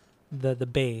the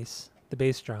bass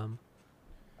drum.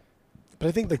 But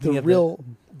I think the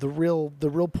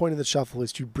real point of the shuffle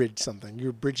is to bridge something.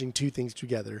 You're bridging two things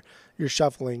together. You're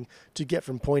shuffling to get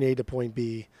from point A to point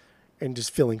B and just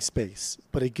filling space.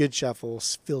 But a good shuffle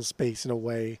fills space in a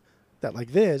way that,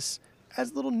 like this,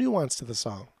 adds a little nuance to the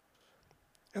song.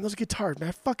 And those guitars, man,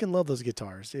 I fucking love those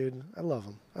guitars, dude. I love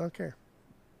them. I don't care.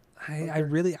 I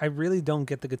really don't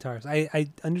get the guitars. I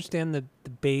understand the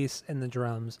bass and the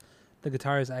drums. The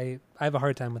guitars, I have a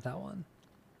hard time with that one.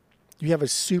 You have a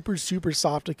super, super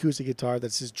soft acoustic guitar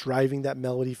that's just driving that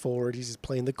melody forward. He's just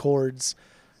playing the chords.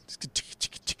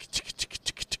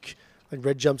 Like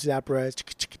Red Jumps in Apparatus.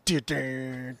 You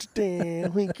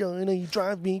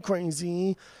drive me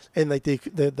crazy. And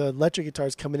the electric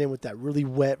guitar's coming in with that really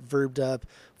wet, verbed up,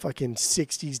 fucking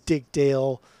 60s Dick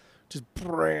Dale. Just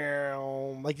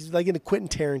brown, like in a Quentin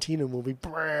Tarantino movie,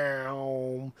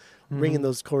 brown, ringing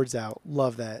those chords out.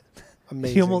 Love that.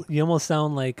 Amazing. You almost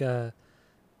sound like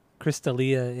Chris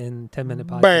D'Elia in 10-Minute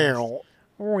Podcast.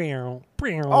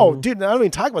 Oh, dude, I don't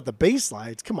even talk about the bass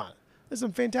slides. Come on. There's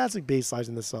some fantastic bass slides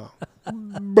in this song.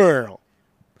 All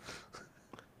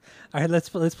right, let's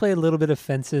play a little bit of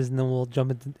Fences, and then we'll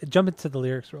jump into the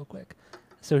lyrics real quick.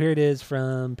 So here it is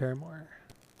from Paramore.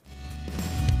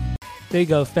 There you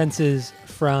go, Fences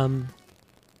from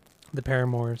the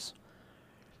Paramours.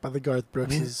 By the Garth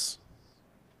Brookses.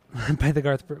 By the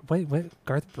Garth Brooks. Wait,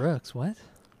 Garth Brooks, what?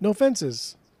 No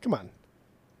Fences. Come on.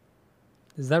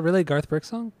 Is that really a Garth Brooks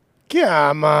song?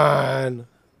 Come on.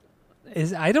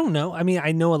 I don't know. I mean,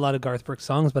 I know a lot of Garth Brooks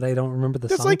songs, but I don't remember the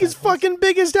song. That's like his fucking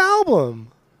biggest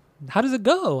album. How does it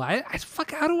go?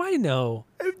 How do I know?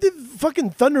 The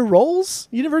fucking Thunder Rolls?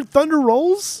 You never heard Thunder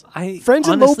Rolls? Friends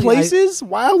honestly, in Low Places?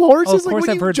 Wild Horses? Of course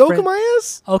like, I've heard joking my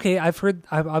ass? Okay, I've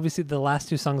obviously the last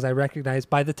two songs I recognize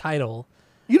by the title.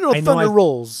 You know Thunder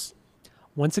Rolls.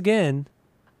 once again,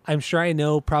 I'm sure I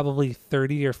know probably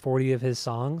 30 or 40 of his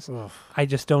songs. Ugh. I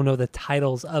just don't know the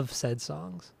titles of said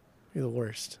songs. You're the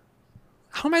worst.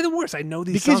 How am I the worst? I know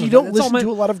these because songs. you don't listen to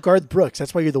a lot of Garth Brooks.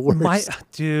 That's why you're the worst.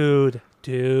 Dude,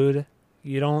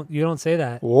 you don't say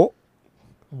that. Whoa.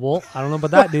 Well, I don't know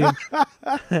about that, dude.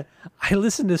 I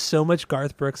listened to so much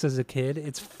Garth Brooks as a kid.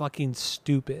 It's fucking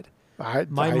stupid.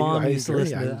 My mom used to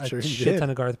listen to a shit ton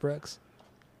of Garth Brooks.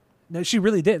 No, she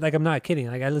really did. Like, I'm not kidding.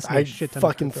 Like, I listened to a shit ton of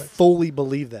Garth Brooks. I fucking fully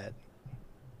believe that.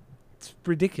 It's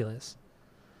ridiculous.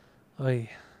 Oh,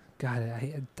 God,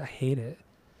 I hate it.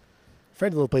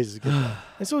 Friend of Little Places is good.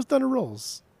 And so is Thunder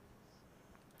Rolls.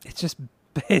 It's just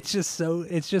so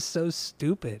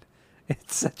stupid.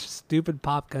 It's such stupid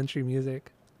pop country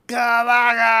music. Places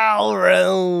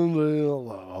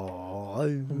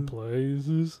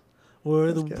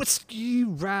where the whiskey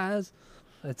rise.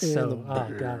 That's so. Oh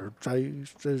God.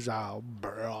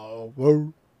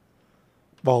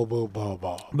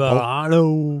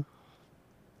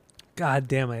 God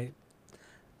damn it!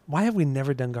 Why have we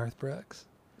never done Garth Brooks?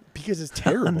 Because it's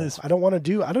terrible. I don't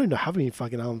even know how many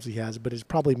fucking albums he has, but it's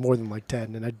probably more than like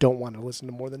 10, and I don't want to listen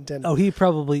to more than 10. Oh, he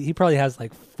probably has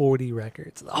like 40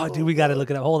 records. Oh, dude, we got to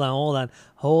look it up.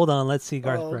 Hold on. Let's see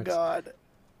Garth Brooks. Oh God.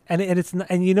 And it's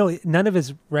and you know none of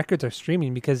his records are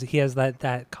streaming because he has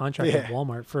that contract with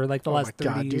Walmart for like the last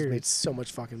 30 years. Dude's made so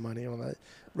much fucking money on that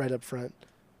right up front.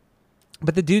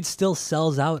 But the dude still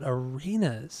sells out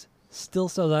arenas.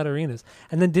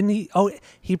 And then didn't he? Oh,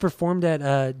 he performed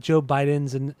at Joe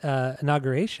Biden's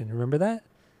inauguration. Remember that?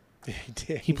 He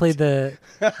did. He played the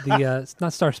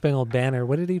not Star Spangled Banner.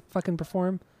 What did he fucking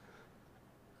perform?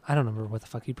 I don't remember what the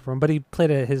fuck he performed, but he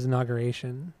played at his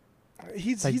inauguration.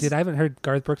 Dude, I haven't heard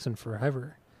Garth Brooks in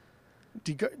forever.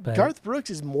 Garth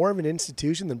Brooks is more of an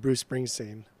institution than Bruce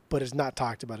Springsteen, but is not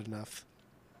talked about enough.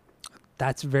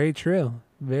 That's very true.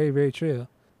 Very, very true.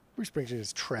 Bruce Springsteen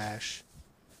is trash.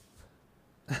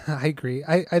 I agree.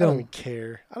 I don't even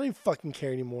care. I don't even fucking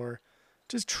care anymore.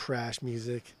 Just trash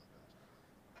music.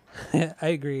 I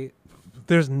agree.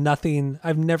 There's nothing.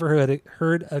 I've never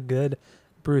heard a good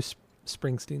Bruce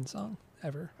Springsteen song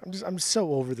ever. I'm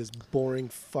so over this boring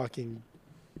fucking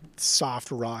soft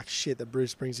rock shit that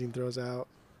Bruce Springsteen throws out.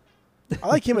 I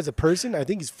like him as a person. I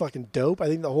think he's fucking dope. I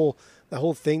think the whole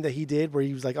thing that he did where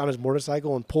he was like on his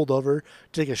motorcycle and pulled over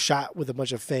to take a shot with a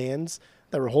bunch of fans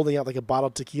that were holding out like a bottle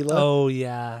of tequila. Oh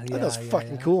yeah. That was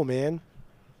fucking cool, man.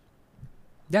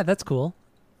 Yeah, that's cool.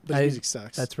 But his music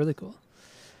sucks. That's really cool.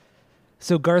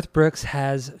 So Garth Brooks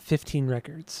has 15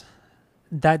 records.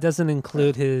 That doesn't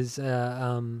include his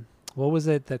what was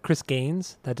it? The Chris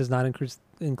Gaines. That does not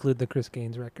include the Chris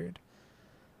Gaines record.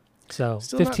 So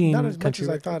still 15 not as country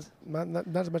much as records. I thought. Not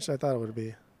as much as I thought it would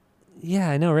be. Yeah,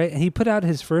 I know, right? And he put out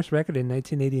his first record in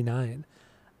 1989.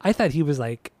 I thought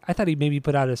he maybe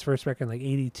put out his first record in like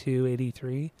 82,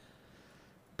 83.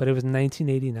 But it was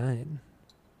 1989.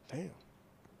 Damn.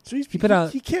 So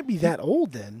he can't be that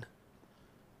old then.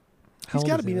 He's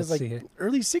got to be in his like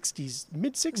early 60s,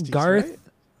 mid 60s.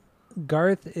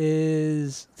 Garth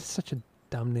is such a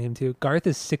dumb name too. Garth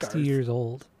is 60 years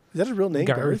old. Is that a real name,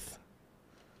 Garth?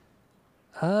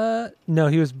 No,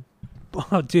 he was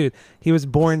he was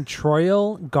born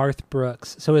Troyal Garth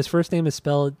Brooks. So his first name is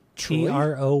spelled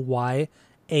Troyal.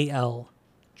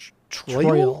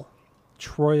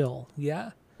 Troyal,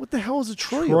 yeah. What the hell is a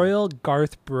Troyal? Troyal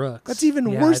Garth Brooks. That's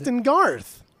even worse than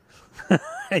Garth.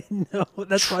 I know.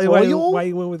 That's probably why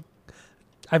you went with.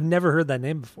 I've never heard that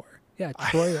name before. Yeah,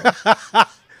 Troyal.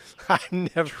 I've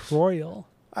never. Troyal.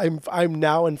 I'm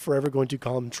now and forever going to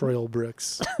call him Troyal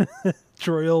Brooks.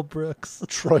 Troyal Brooks.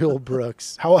 Troyal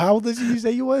Brooks. How old did you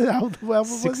say you was? How old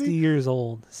 60 was he? years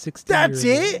old. 60 That's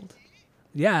years it? Old.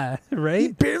 Yeah, right?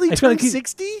 He barely turned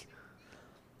 60?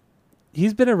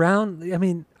 He's been around. I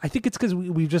mean, I think it's because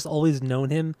we've just always known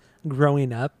him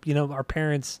growing up. You know, our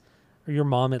parents, or your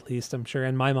mom at least, I'm sure,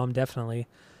 and my mom definitely,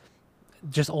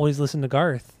 just always listened to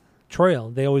Garth.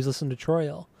 Troyal. They always listened to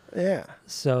Troyal. Yeah.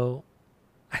 So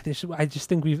I just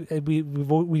think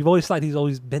we've always thought he's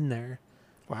always been there.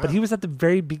 Wow. But he was at the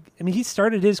very he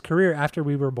started his career after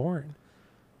we were born.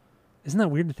 Isn't that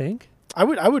weird to think? I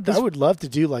would love to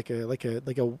do like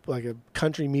a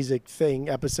country music thing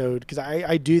episode because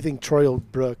I do think Troyal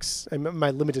Brooks, and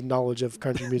my limited knowledge of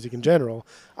country music in general,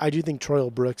 I do think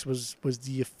Troyal Brooks was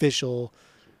the official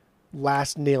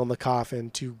last nail in the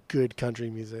coffin to good country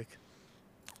music.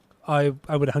 I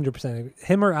would 100% agree.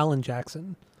 Him or Alan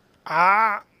Jackson.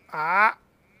 Whoa.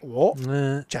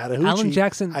 Chattahoochee. Alan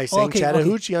Jackson. I sang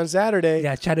Chattahoochee on Saturday.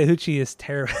 Yeah, Chattahoochee is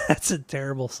terrible. That's a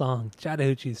terrible song.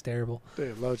 Chattahoochee is terrible.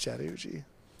 Dude, I love Chattahoochee.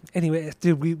 Anyway,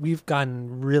 dude, we've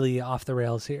gone really off the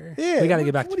rails here. Yeah, we got to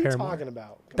get back to what are you Paramore. talking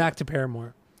about? Come Back to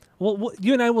Paramore. Well,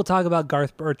 you and I will talk about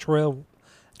Garth or Troil.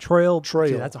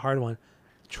 Dude, that's a hard one.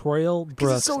 Troil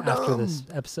Brooks so after dumb. this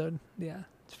episode. Yeah,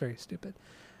 it's very stupid.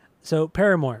 So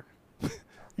Paramore.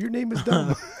 Your name is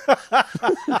dumb.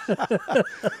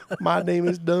 My name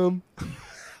is dumb.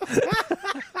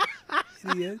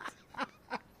 Idiot.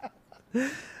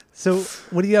 So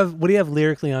what do you have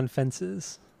lyrically on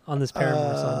Fences? On this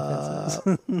Paramore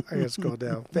song, Fences. I gotta scroll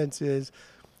down. Fences.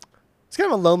 It's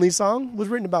kind of a lonely song. It was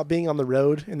written about being on the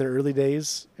road in the early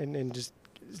days and just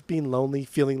being lonely,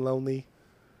 feeling lonely.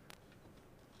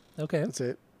 Okay. That's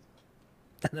it.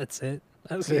 That's it.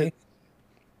 That's Okay. it.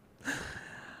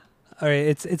 All right.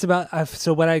 It's about.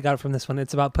 So what I got from this one,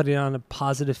 it's about putting on a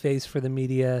positive face for the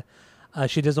media.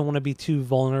 She doesn't want to be too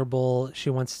vulnerable. She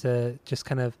wants to just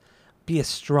kind of be a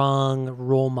strong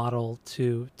role model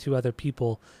to other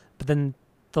people. But then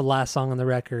the last song on the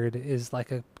record is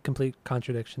like a complete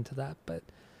contradiction to that. But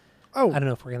I don't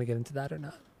know if we're gonna get into that or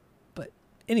not. But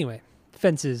anyway,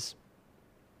 Fences.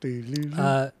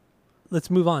 Let's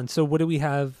move on. So what do we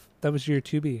have? That was your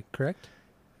 2B, correct?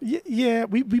 Yeah,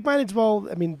 we might as well.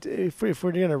 I mean, if we're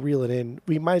gonna reel it in,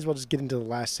 we might as well just get into the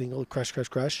last single, "Crush, Crush,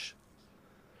 Crush."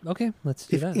 Okay, let's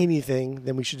do If that. anything,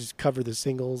 then we should just cover the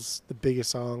singles, the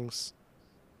biggest songs.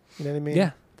 You know what I mean?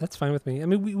 Yeah, that's fine with me. I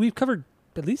mean, we've covered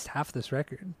at least half this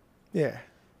record. Yeah.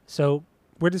 So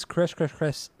where does Crush, Crush,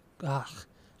 Crush,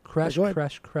 Crush, go ahead.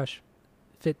 Crush, Crush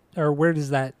fit? Or where's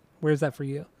that for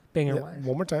you? Banger Yeah, wise?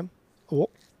 one more time. Oh,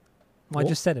 Well, I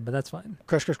just said it, but that's fine.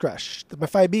 "Crush, Crush, Crush." That's my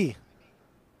 5B.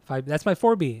 That's my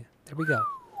 4B. There we go.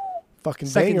 Fucking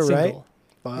Second banger, right? single.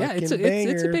 Yeah, it's a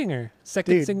banger. banger.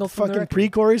 Second Dude, single from the fucking record.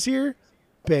 pre-chorus here,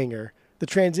 banger. The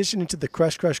transition into the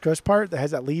 "Crush, Crush, Crush" part that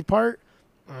has that lead part,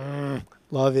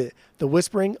 love it. The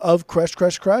whispering of "Crush,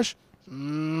 Crush, Crush,"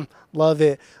 love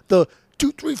it. The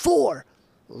 2, 3, 4,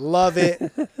 love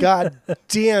it. God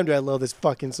damn, do I love this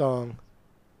fucking song.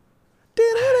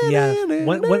 Yeah,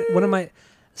 one of my.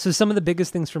 So some of the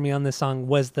biggest things for me on this song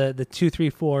was the 2, 3,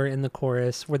 4 in the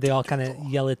chorus, where they all kind of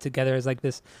yell it together as like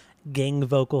this gang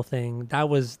vocal thing. That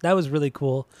was really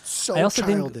cool. So I also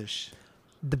childish.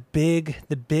 think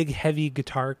the big heavy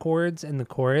guitar chords in the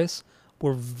chorus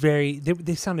were they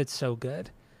sounded so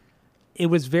good. It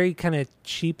was very kind of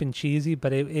cheap and cheesy,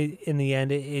 but it in the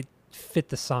end it fit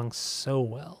the song so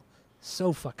well,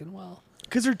 so fucking well.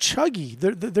 Because they're chuggy.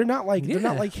 They're not like they're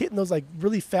not like hitting those like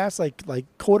really fast like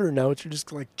quarter notes. You're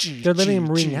just like They're letting him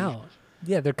ring out.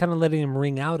 Yeah, they're kind of letting him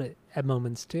ring out at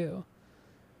moments too.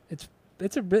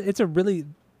 It's a really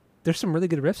there's some really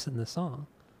good riffs in this song.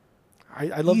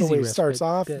 I love the Easy way it riff, starts but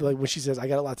off. good. Like when she says, "I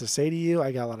got a lot to say to you.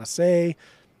 I got a lot to say."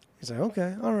 He's like,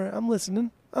 "Okay, all right, I'm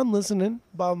listening.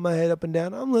 Bobbing my head up and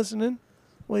down. I'm listening.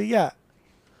 What you got?"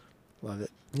 Love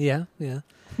it. Yeah, yeah.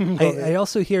 Love I it.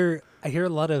 also hear a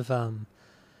lot of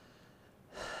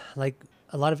like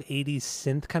a lot of 80s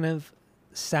synth kind of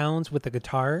sounds with the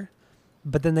guitar,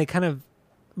 but then they kind of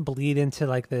bleed into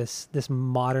like this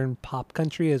modern pop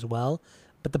country as well.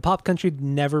 But the pop country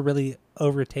never really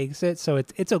overtakes it, so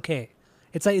it's okay.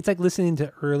 It's like listening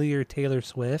to earlier Taylor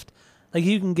Swift. Like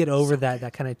you can get over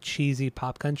that kind of cheesy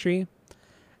pop country,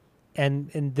 and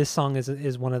this song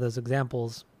is one of those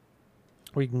examples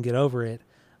where you can get over it.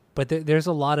 But there's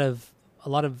a lot of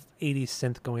 80s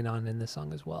synth going on in this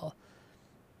song as well.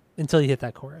 Until you hit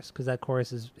that chorus, because that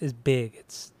chorus is big.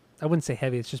 I wouldn't say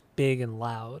heavy. It's just big and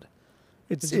loud.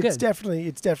 It's good.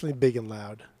 definitely big and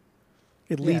loud.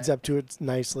 It leads Yeah. up to it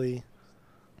nicely.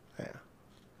 Yeah.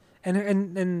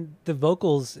 And the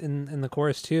vocals in the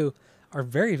chorus too are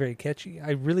very, very catchy.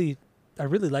 I really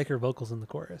like her vocals in the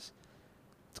chorus.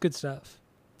 It's good stuff.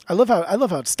 I love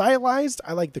how it's stylized.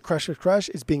 I like the "Crush, Crush, Crush"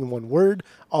 is being one word.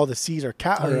 All the C's are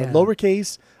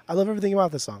lowercase. I love everything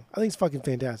about this song. I think it's fucking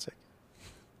fantastic.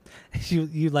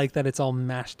 You like that it's all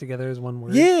mashed together as one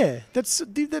word? Yeah, that's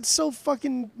so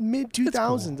fucking mid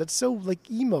 2000s. cool. That's so like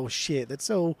emo shit. That's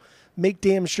so make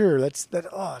damn sure. It's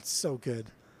so good.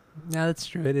 Yeah, that's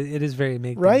true. It is very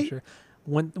make damn Right? sure.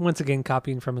 Once again,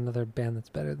 copying from another band that's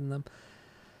better than them.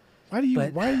 Why do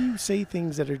you say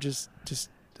things that are just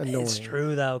annoying? It's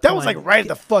true though. That Come was on. like right at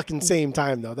the fucking same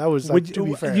time though. That was like, to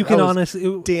be fair, you that can was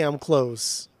honestly. damn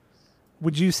close.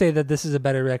 Would you say that this is a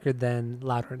better record than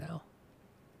Louder Now?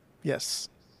 Yes,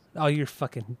 Oh, you're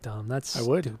fucking dumb. That's I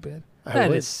would. stupid. I That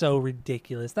would. is so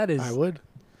ridiculous. That is. I would.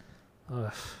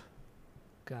 Ugh.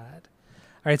 God.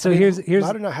 All right, so I mean, here's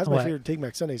Louder Now has my what? favorite Take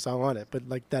Back Sunday song on it, but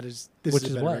like this Which is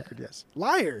is a better what? record. Yes,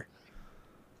 Liar.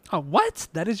 Oh, what?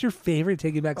 That is your favorite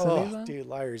Taking Back Sunday Oh, song? dude,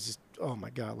 Liar is just. Oh my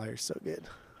god, Liar's so good.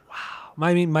 Wow.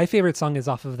 I mean, my favorite song is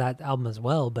off of that album as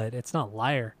well, but it's not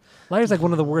Liar. Liar's like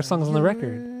one of the worst songs on the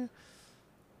record.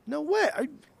 No way.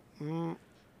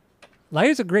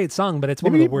 Liar's a great song, but it's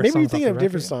one of the worst songs. Maybe you're thinking off of a the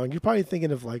different record. song. You're probably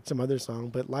thinking of like some other song,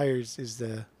 but Liars is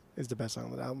the best song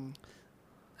on that album.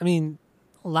 I mean,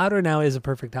 Louder Now is a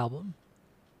perfect album.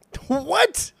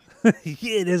 What?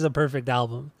 It is a perfect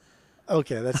album.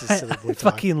 Okay, that's a silly boy I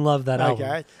talk. fucking love that album.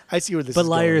 Okay, I see where this But is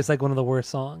Liar going. is like one of the worst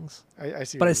songs. I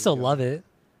see. But I still love it.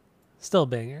 Still a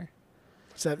banger.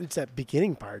 It's that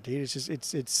beginning part, dude. It's just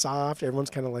it's soft. Everyone's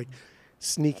kind of like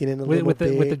sneaking in a little With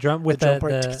bit. the drum part,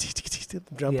 the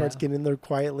drum part's getting in there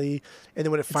quietly, and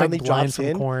then when it it's finally like Blind drops from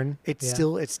in, Korn. it's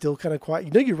Yeah. still kind of quiet.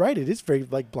 You know, you're right. It is very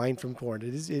like Blind from Korn.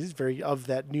 It is very of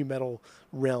that new metal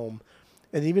realm.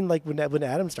 And even like when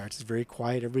Adam starts, it's very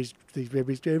quiet. Everybody's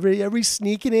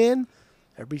sneaking in,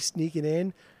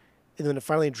 and then when it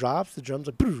finally drops, the drums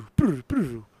like brr, brr,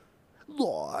 brr,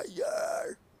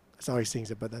 liar. That's how he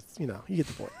sings it, but that's, you get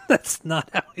the point. That's not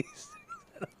how he's.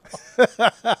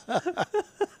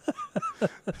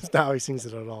 That's not how he sings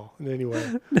it at all in any way.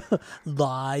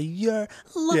 Liar. Yeah,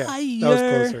 that was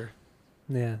closer.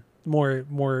 Yeah,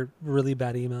 more really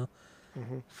bad email.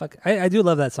 Mm-hmm. Fuck, I do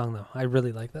love that song though. I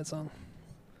really like that song.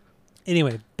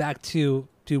 Anyway, back to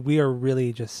dude. We are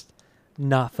really just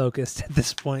not focused at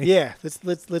this point. Yeah,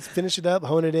 let's finish it up,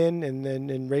 hone it in, and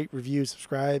then rate, review,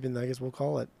 subscribe, and I guess we'll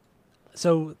call it.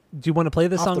 So, do you want to play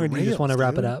this Off song, the or do you just want to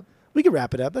rails, wrap it dude. up? We can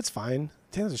wrap it up. That's fine.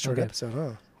 Damn, that's a short Okay. episode,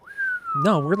 huh?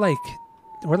 No, we're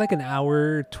like an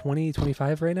hour 20,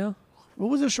 25 right now. What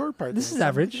was the short part? This then? is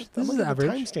average. I'm This is looking at the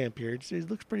average. timestamp here. It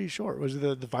looks pretty short. Was it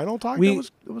the vinyl talk We-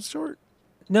 that was short?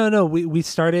 No. We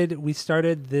started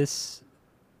this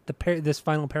this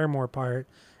final Paramore part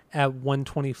at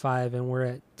 1:25, and we're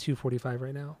at 2:45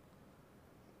 right now.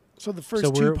 So the first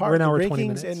So two we're parts, an the hour, 20 rankings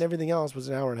minutes. and everything else was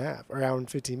an hour and a half, or hour and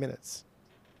 15 minutes.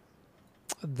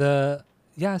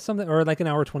 Something, or like an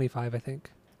hour 25, I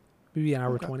think. Maybe an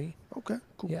hour Okay. 20. Okay,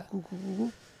 cool. Yeah.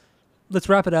 Cool. Let's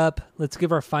wrap it up. Let's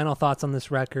give our final thoughts on this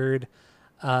record,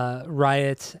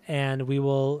 Riot, and we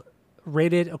will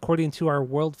rate it according to our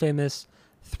world famous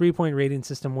 3-point rating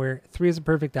system, where 3 is a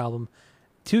perfect album,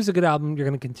 2 is a good album you're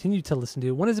going to continue to listen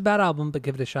to, 1 is a bad album but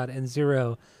give it a shot, and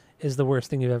 0 is the worst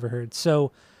thing you've ever heard.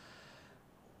 So,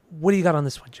 what do you got on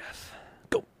this one, Jeff?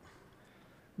 Go.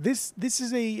 This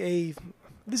is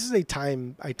a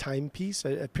time piece,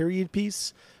 a period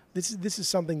piece. This is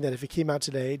something that if it came out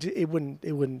today, it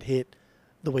wouldn't hit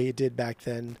the way it did back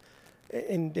then,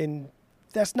 and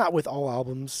that's not with all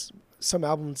albums. Some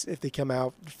albums, if they come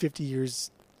out 50 years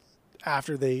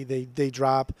after they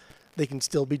drop, they can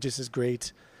still be just as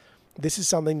great. This is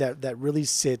something that really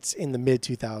sits in the mid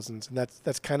 2000s, and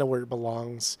that's kind of where it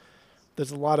belongs.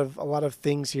 There's a lot of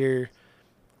things here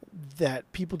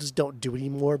that people just don't do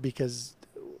anymore because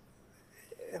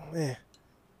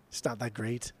it's not that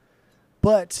great.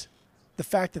 But the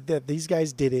fact that these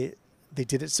guys did it, they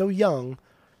did it so young,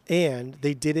 and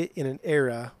they did it in an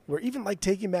era where even like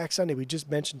Taking Back Sunday, we just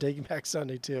mentioned Taking Back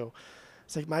Sunday too.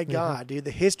 It's like, my God, dude,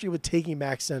 the history with Taking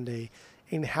Back Sunday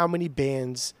and how many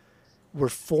bands were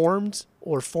formed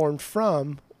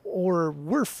from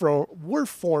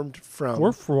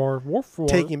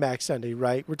Taking Back Sunday,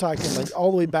 right? We're talking like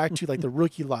all the way back to like the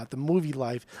Rookie Lot, the Movie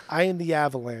Life, I Am the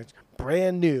Avalanche,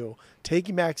 Brand New,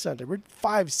 Taking Back Sunday. We're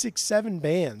 5, 6, 7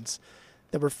 bands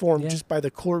that were formed just by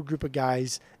the core group of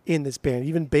guys in this band.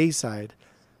 Even Bayside,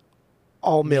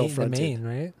 all male fronted, The main,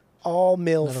 right? all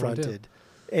male Another one, too. fronted,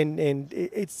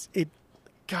 and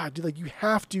God, dude, like you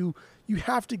have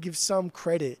to give some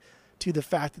credit to the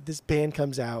fact that this band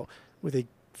comes out with a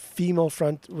female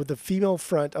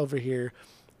front over here,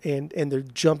 and they're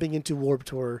jumping into Warped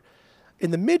Tour.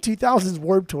 In the mid 2000s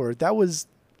Warped Tour, that was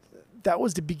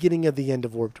the beginning of the end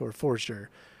of Warped Tour for sure.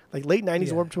 Like late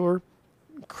 90s Warped Tour,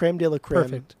 creme de la creme,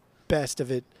 Perfect. best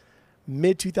of it.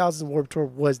 Mid 2000s Warped Tour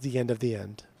was the end of the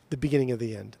end, the beginning of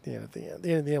the end, the end of the end. The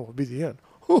end of the end will be the end.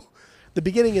 The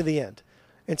beginning of the end.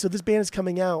 And so this band is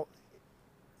coming out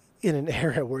in an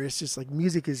era where it's just like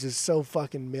music is just so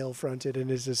fucking male fronted,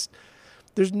 and it's just,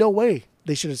 there's no way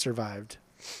they should have survived.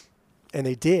 And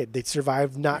they did. They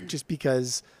survived not just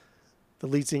because the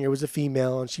lead singer was a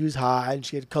female and she was hot and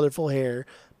she had colorful hair,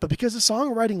 but because the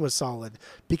songwriting was solid,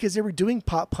 because they were doing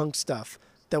pop punk stuff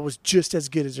that was just as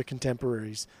good as their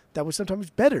contemporaries, that was sometimes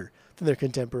better than their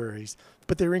contemporaries,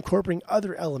 but they were incorporating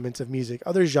other elements of music,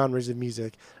 other genres of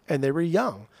music, and they were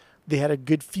young. They had a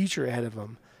good future ahead of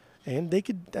them, and they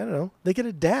could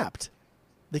adapt.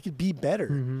 They could be better.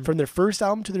 Mm-hmm. From their first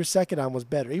album to their second album was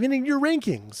better. Even in your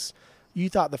rankings, you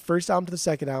thought the first album to the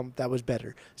second album, that was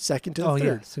better. Second to the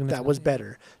third, that was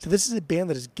better. So this is a band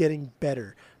that is getting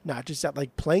better. not just at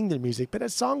like playing their music, but at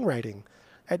songwriting,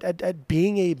 at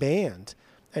being a band,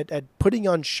 at putting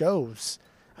on shows.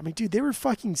 I mean, dude, they were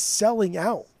fucking selling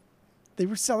out. They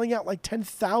were selling out like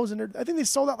 10,000, or I think they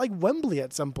sold out like Wembley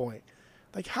at some point.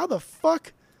 Like, how the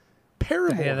fuck?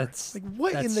 Paramore. Yeah, that's like,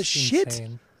 what that's in the shit?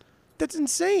 insane. That's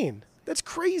insane. That's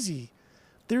crazy.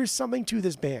 There is something to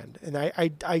this band. And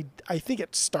I think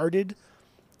it started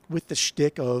with the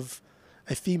shtick of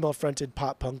a female-fronted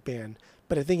pop-punk band.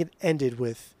 But I think it ended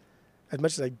with, as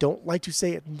much as I don't like to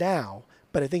say it now,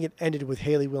 but I think it ended with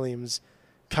Hayley Williams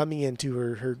coming into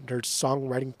her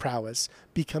songwriting prowess,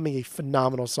 becoming a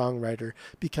phenomenal songwriter,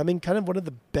 becoming kind of one of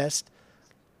the best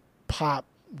pop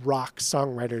rock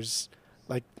songwriters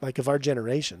like of our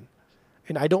generation.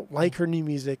 And I don't like her new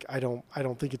music. I don't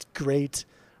think it's great,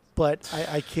 but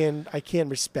I can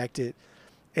respect it.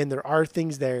 And there are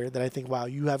things there that I think, wow,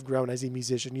 you have grown as a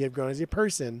musician, you have grown as a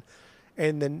person.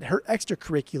 And then her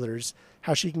extracurriculars,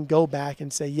 how she can go back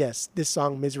and say, yes, this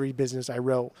song Misery Business I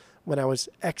wrote when I was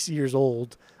X years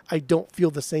old. I don't feel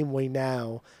the same way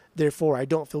now. Therefore, I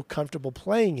don't feel comfortable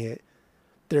playing it.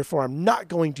 Therefore, I'm not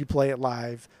going to play it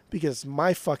live because it's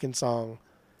my fucking song.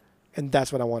 And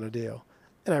that's what I want to do.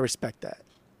 And I respect that.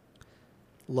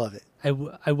 Love it.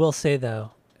 I will say,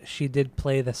 though, she did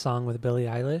play the song with Billie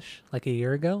Eilish like a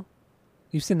year ago.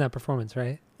 You've seen that performance,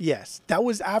 right? Yes. That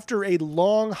was after a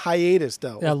long hiatus,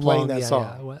 though, of playing that song.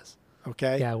 Yeah, it was.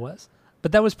 Okay? Yeah, it was.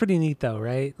 But that was pretty neat, though,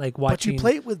 right? Like watching. But you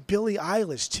play it with Billie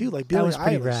Eilish, too. Like, Billie Eilish. That was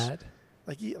pretty rad.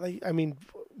 Like, I mean,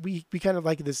 we kind of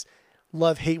like this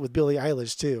love-hate with Billie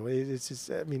Eilish, too. It's just,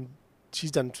 I mean,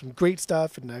 she's done some great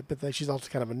stuff, but she's also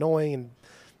kind of annoying and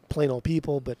plain old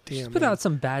people, but damn. She's put out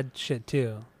some bad shit,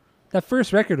 too. That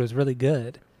first record was really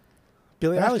good.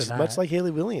 Billie Eilish is much like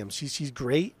Hayley Williams. She's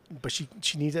great, but she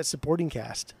needs that supporting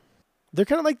cast. They're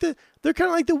kind of like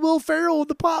the Will Ferrell of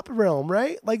the pop realm,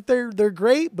 right? Like they're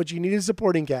great, but you need a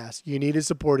supporting cast. You need a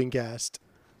supporting cast.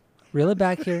 Reel it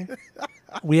back here.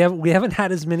 we haven't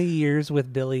had as many years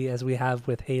with Billie as we have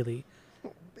with Hayley.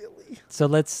 Billie. So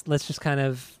let's just kind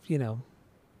of,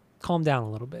 calm down a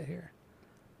little bit here.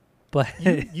 But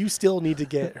you still need to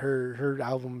get her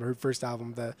album, her first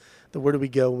album, the Where Do We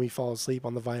Go When We Fall Asleep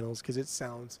on the vinyls, because it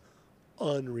sounds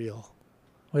unreal.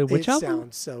 Wait, which album? It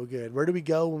sounds so good. Where Do We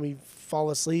Go When We Fall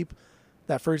Asleep?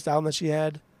 That first album that she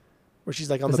had, where she's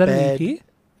like on the bed. Is that an EP?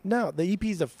 No, the EP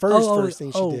is the first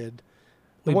thing she did.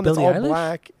 The one that's Billie all Eilish?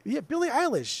 black. Yeah, Billie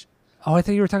Eilish. Oh, I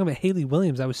thought you were talking about Hayley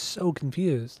Williams. I was so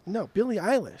confused. No, Billie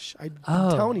Eilish.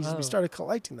 I'm telling you, we started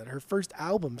collecting that. Her first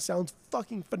album sounds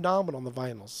fucking phenomenal on the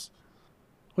vinyls.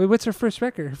 Wait, what's her first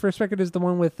record? Her first record is the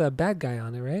one with Bad Guy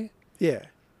on it, right? Yeah.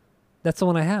 That's the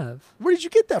one I have. Where did you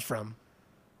get that from?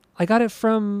 I got it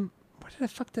from... Where the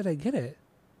fuck did I get it?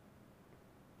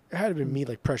 It had to be me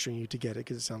like pressuring you to get it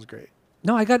because it sounds great.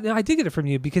 No, I did get it from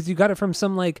you because you got it from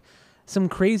some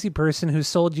crazy person who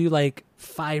sold you like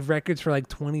 5 records for like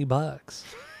 $20.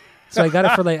 So I got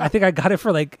it for I think I got it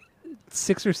for like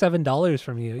 $6 or $7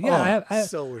 from you. Yeah, I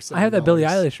have that Billie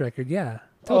Eilish record. Yeah,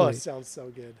 totally. Oh, it sounds so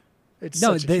good. It's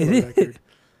such a killer record.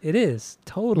 It is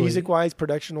totally music-wise,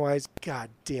 production-wise.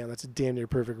 God damn, that's a damn near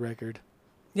perfect record.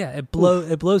 Yeah, it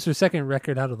blows her second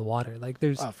record out of the water. Like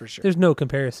for sure. There's no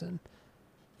comparison.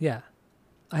 Yeah,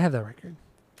 I have that record.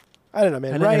 I don't know,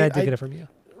 man. And I did get it from you.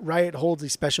 Riot holds a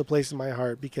special place in my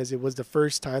heart because it was the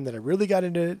first time that I really got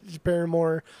into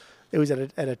Paramore. It was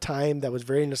at a time that was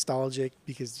very nostalgic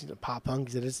because pop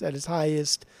punk is at its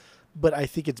highest, but I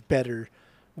think it's better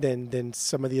than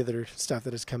some of the other stuff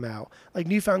that has come out. Like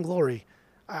Newfound Glory.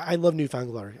 I love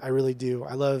Newfound Glory. I really do.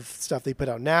 I love stuff they put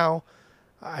out now.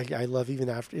 I love even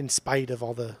after, in spite of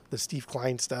all the Steve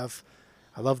Klein stuff.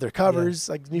 I love their covers.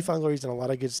 Yeah. Like Newfound Glory's done a lot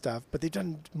of good stuff, but they've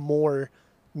done more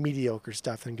mediocre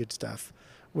stuff than good stuff.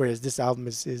 Whereas this album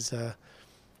is I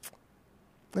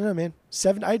don't know, man.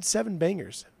 I had 7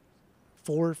 bangers,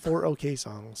 4 okay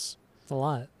songs. It's a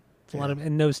lot. It's a lot of,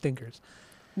 and no stinkers.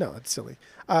 No, that's silly.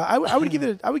 I would give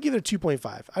it a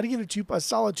 2.5. I'd give it a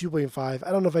solid 2.5.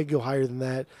 I don't know if I could go higher than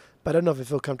that, but I don't know if I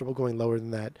feel comfortable going lower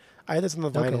than that. I had this on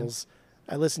the vinyls. Okay.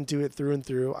 I listened to it through and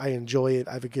through. I enjoy it.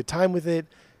 I have a good time with it.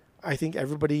 I think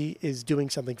everybody is doing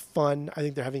something fun. I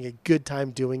think they're having a good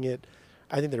time doing it.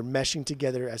 I think they're meshing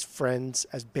together as friends,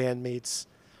 as bandmates.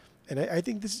 And I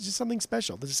think this is just something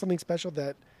special. This is something special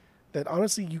that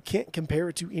honestly you can't compare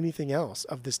it to anything else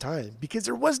of this time because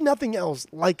there was nothing else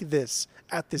like this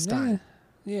at this time.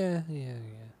 Yeah.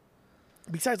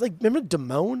 Besides, like, remember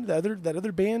Damone, that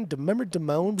other band? Remember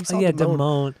Damone? We saw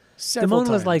Damone. Several Damone times.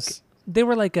 was like they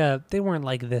weren't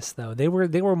like this though. They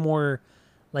were more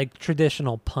like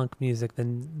traditional punk music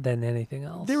than anything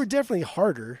else. They were definitely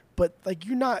harder, but like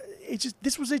you're not. It's just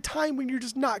this was a time when you're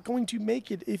just not going to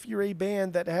make it if you're a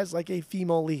band that has like a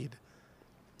female lead.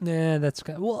 Yeah, that's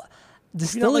good. Well,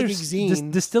 Distillers,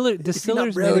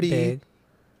 Distillers made it big.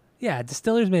 Yeah,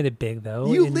 Distillers made it big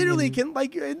though. You literally can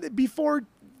like before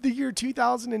the year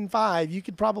 2005, you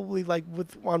could probably like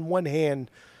on one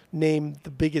hand name the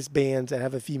biggest bands that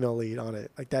have a female lead on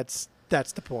it. Like that's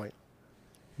the point.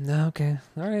 No, okay,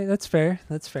 all right, that's fair.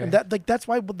 That's fair. And that's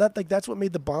what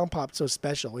made the Bomb Pop so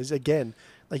special. Is again,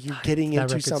 like you're getting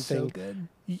into something. So good.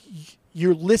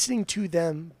 You're listening to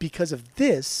them because of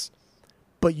this,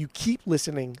 but you keep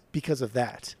listening because of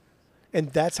that,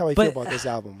 and that's how I feel about this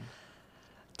album.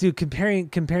 Dude,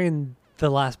 comparing the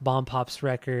last Bomb Pops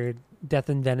record, Death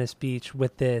in Venice Beach,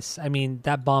 with this, I mean,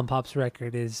 that Bomb Pops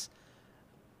record is,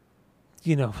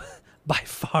 by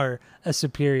far a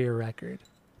superior record.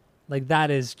 Like,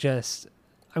 that is just,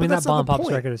 that Bomb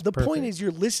Pops record is perfect. The point is you're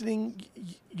listening,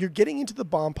 you're getting into the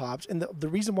Bomb Pops, and the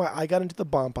reason why I got into the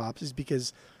Bomb Pops is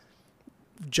because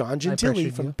John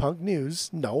Gentili from Punk News,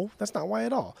 no, that's not why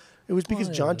at all. It was because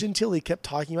John Gentili kept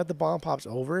talking about the Bomb Pops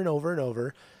over and over and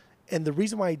over. And the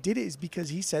reason why I did it is because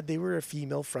he said they were a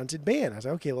female-fronted band. I was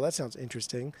like, okay, well, that sounds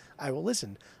interesting. I will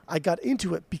listen. I got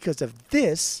into it because of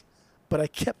this, but I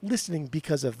kept listening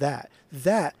because of that.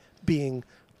 That being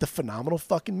the phenomenal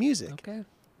fucking music. Okay.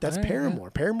 That's Paramore.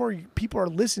 Yeah. Paramore, people are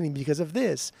listening because of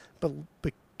this, but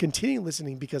continue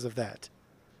listening because of that.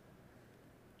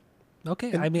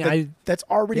 Okay. And that's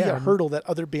already a hurdle that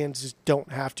other bands just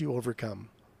don't have to overcome.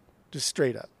 Just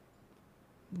straight up.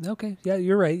 Okay. Yeah,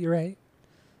 you're right.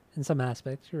 In some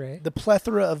aspects, you're right. The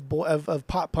plethora of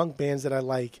pop punk bands that I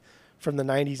like from the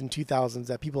 90s and 2000s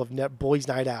that people have Boys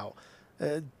Night Out,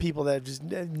 people that have just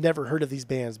never heard of these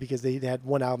bands because they had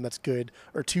one album that's good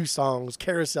or two songs,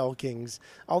 Carousel Kings,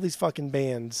 all these fucking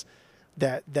bands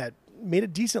that made a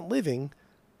decent living.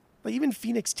 Like even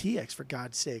Phoenix TX, for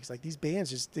God's sakes. Like these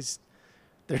bands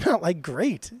they're not like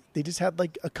great. They just had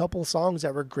like a couple songs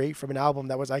that were great from an album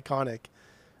that was iconic.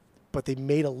 But they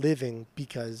made a living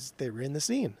because they were in the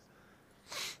scene.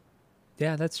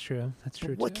 Yeah, that's true. That's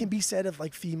true. What can be said of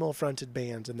like female-fronted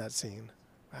bands in that scene?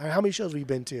 How many shows have we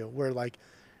been to where like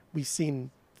we've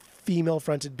seen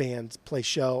female-fronted bands play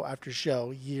show after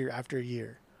show, year after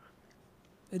year?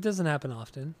 It doesn't happen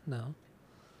often, no.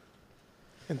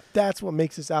 And that's what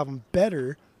makes this album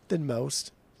better than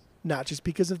most. Not just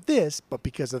because of this, but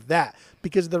because of that.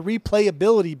 Because of the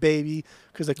replayability, baby.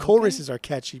 Because the choruses are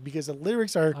catchy. Because the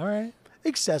lyrics are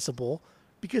accessible.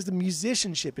 Because the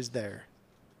musicianship is there.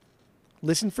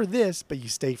 Listen for this, but you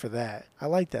stay for that. I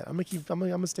like that. I'm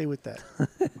gonna stay with that.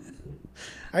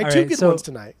 I had two good ones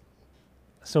tonight.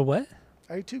 So what?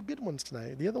 I had two good ones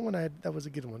tonight. The other one that was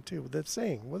a good one too. The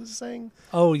saying. What is it saying?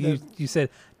 Oh, you said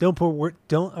don't put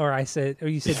you said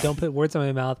don't put words in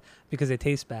my mouth because they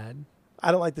taste bad.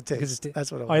 I don't like the taste.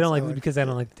 That's what I was. I don't like because I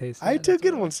don't like the taste. I had two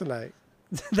good ones tonight.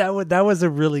 that was a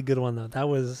really good one though. That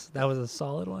was a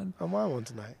solid one. I'm on one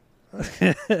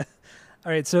tonight.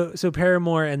 All right, so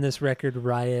Paramore and this record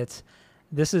Riot.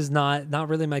 This is not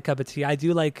really my cup of tea. I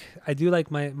do like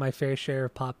my fair share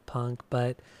of pop punk,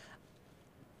 but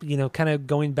kind of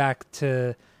going back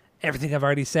to everything I've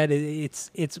already said,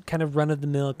 it's kind of run of the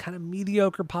mill, kind of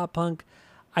mediocre pop punk.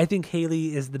 I think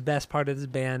Haley is the best part of this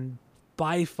band.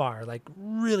 By far, like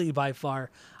really by far.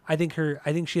 I think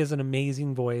she has an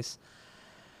amazing voice.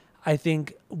 I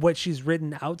think what she's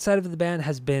written outside of the band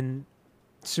has been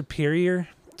superior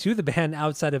to the band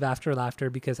outside of After Laughter,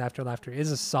 because After Laughter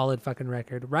is a solid fucking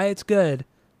record. Riot's good.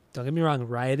 Don't get me wrong,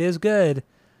 Riot is good,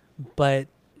 but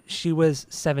she was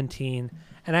 17,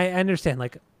 and I understand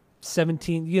like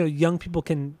 17, young people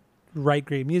can write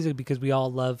great music because we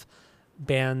all love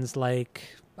bands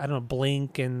like I don't know,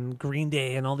 Blink and Green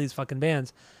Day and all these fucking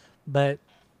bands. But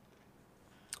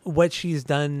what she's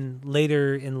done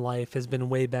later in life has been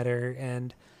way better.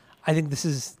 And I think this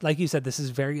is, like you said, this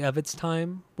is very of its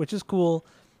time, which is cool,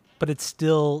 but it's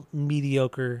still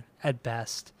mediocre at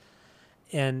best.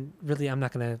 And really, we're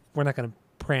not going to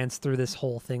prance through this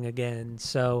whole thing again.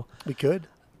 So we could,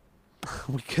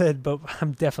 but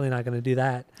I'm definitely not going to do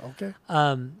that. Okay.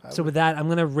 So with that, I'm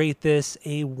going to rate this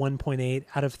a 1.8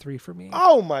 out of 3 for me.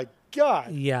 Oh my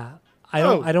God. Yeah.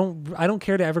 I don't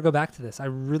care to ever go back to this. I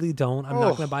really don't. I'm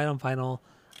not going to buy it on vinyl.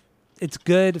 It's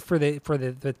good for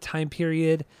the time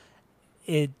period.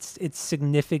 It's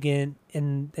significant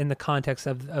in the context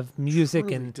of music,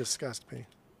 really and disgust me.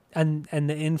 And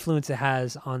the influence it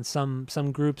has on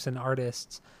some groups and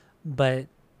artists. But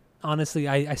honestly,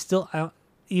 I still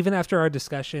even after our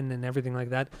discussion and everything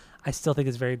like that, I still think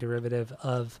it's very derivative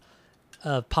of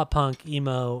of pop punk,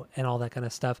 emo, and all that kind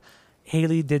of stuff.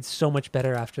 Haley did so much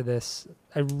better after this.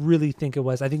 I really think it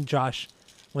was. I think Josh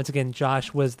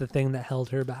was the thing that held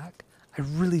her back. I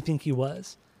really think he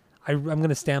was. I'm going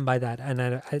to stand by that, and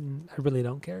I really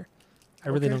don't care. I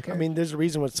really don't care. I mean, there's a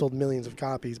reason why it sold millions of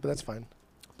copies, but that's fine.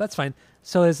 That's fine.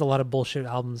 So is a lot of bullshit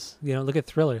albums. Look at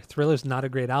Thriller. Thriller's not a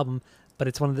great album, but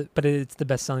it's it's the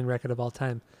best selling record of all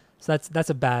time. So that's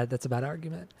a bad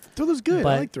argument. Thriller's good.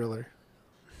 I like Thriller,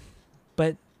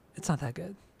 but it's not that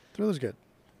good. Thriller's good.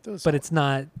 But it's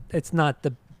not.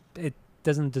 It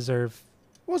doesn't deserve.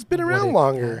 Well, it's been around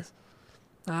longer.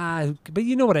 But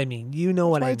you know what I mean. You know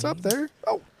what I mean. It's up there.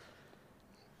 Oh,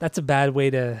 that's a bad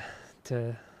way to.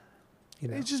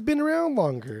 It's just been around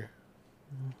longer.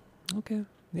 Okay.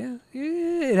 Yeah,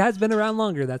 it has been around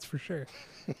longer. That's for sure.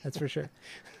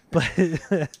 But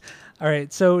all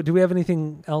right. So, do we have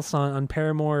anything else on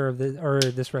Paramore or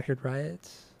this record, Riot?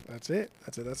 That's it.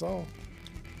 That's all.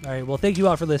 All right. Well, thank you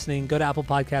all for listening. Go to Apple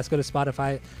Podcasts. Go to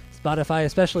Spotify. Spotify,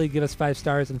 especially, give us 5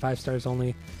 stars and 5 stars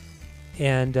only.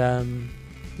 And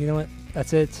you know what?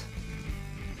 That's it.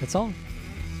 That's all.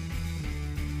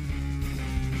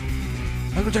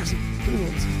 Michael Jackson.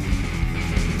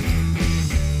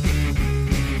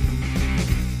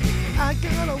 I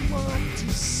got a lot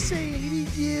to say to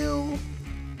you.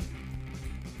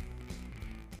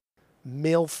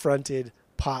 Male-fronted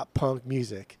pop punk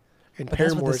music, and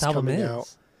Paramore is coming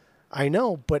out. I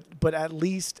know, but at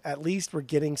least we're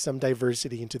getting some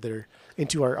diversity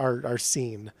into our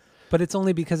scene. But it's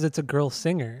only because it's a girl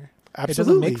singer. Absolutely. It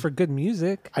doesn't make for good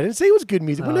music. I didn't say it was good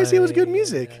music. When did I say it was good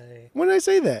music? When did I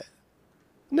say that?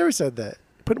 Never said that.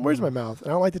 Putting words in my mouth. I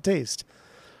don't like the taste.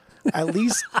 At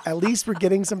least we're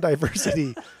getting some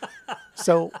diversity.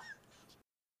 So.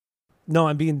 No,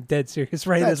 I'm being dead serious.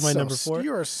 Riot is my number 4.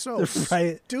 You are so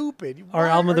stupid. Our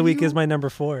album of the week is my number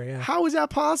 4. Yeah. How is that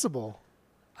possible?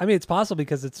 I mean, it's possible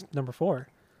because it's number 4.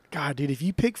 God, dude, if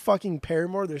you pick fucking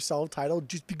Paramore, their self-titled,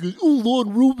 just because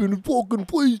Lon Rubin fucking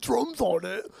plays drums on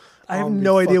it, I have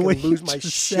no idea what you lose my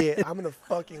just shit. said. I'm gonna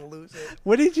fucking lose it.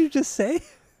 What did you just say?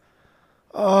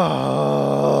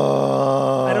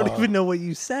 Oh, I don't even know what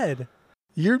you said.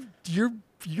 Your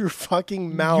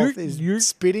fucking mouth is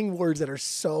spitting words that are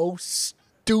so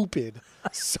stupid,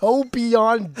 so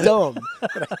beyond dumb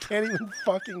that I can't even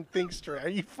fucking think straight. Are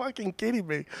you fucking kidding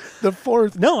me? The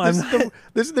 4th. No, I'm not.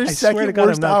 This is their second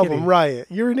worst album, kidding. Riot.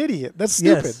 You're an idiot. That's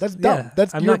stupid. Yes, that's dumb.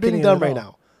 Yeah, you're being dumb right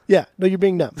now. Yeah, no, you're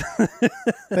being dumb.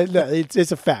 No,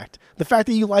 it's a fact. The fact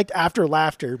that you liked After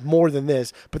Laughter more than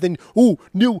this, but then,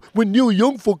 when Neil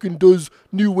Young fucking does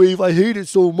New Wave, I hate it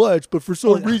so much, but for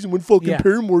some reason when fucking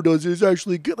Paramore does it, it's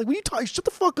actually good. Like, when you talk, shut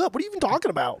the fuck up. What are you even talking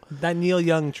about? That Neil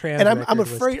Young trans. And I'm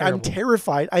afraid, I'm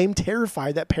terrified. I am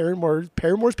terrified that Paramore's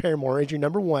Paramore is your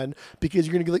number 1 because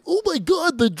you're going to be like, oh my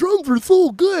God, the drums are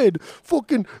so good.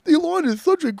 Fucking, Elon is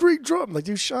such a great drum. Like,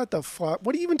 dude, shut the fuck.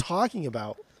 What are you even talking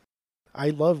about?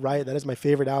 I love Riot. That is my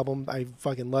favorite album. I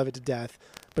fucking love it to death.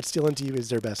 But Still Into You is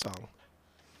their best song.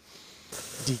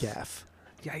 Decaf.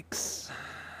 Yikes.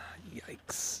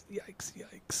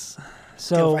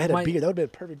 So if I had a beer, that would have been a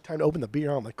perfect time to open the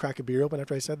beer. I'm like, crack a beer open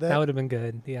after I said that. That would have been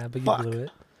good. Yeah, but you blew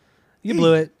it. You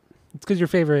blew it. It's because your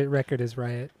favorite record is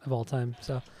Riot of all time.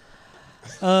 So,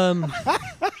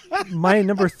 my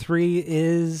number 3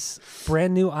 is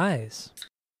Brand New Eyes.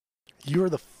 You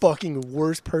are the fucking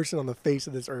worst person on the face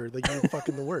of this earth. Like, you're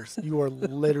fucking the worst. You are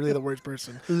literally the worst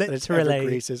person that has ever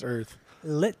graced this earth.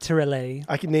 Literally.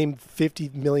 I can name 50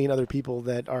 million other people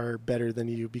that are better than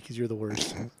you because you're the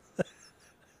worst.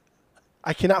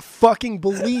 I cannot fucking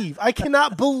believe. I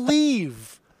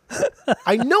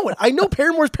know it. I know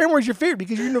Paramore's your favorite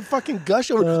because you're gonna fucking gush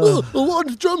over. A lot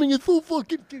of drumming is so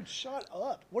fucking. Dude, shut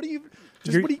up. What are you?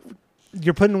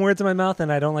 You're putting words in my mouth,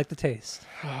 and I don't like the taste.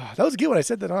 That was good when I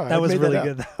said that. That was really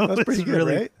good. That was pretty good,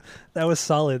 right? That was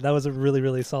solid. That was a really,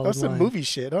 really solid. That was some movie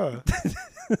shit, huh?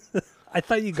 I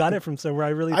thought you got it from somewhere.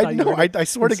 I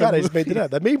swear to God, I just made it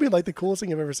up. That may be like the coolest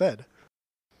thing I've ever said.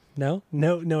 No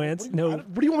answer.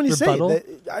 What do you want me to say?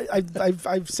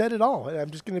 I've said it all. I'm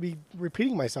just going to be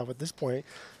repeating myself at this point.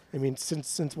 I mean,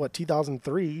 since what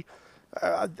 2003,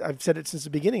 I've said it since the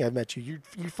beginning. I've met you.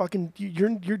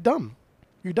 You're dumb.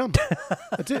 You're dumb.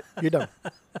 That's it. You're dumb.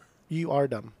 You are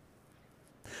dumb.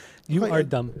 You are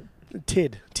dumb.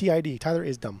 Tid. T-I-D. Tyler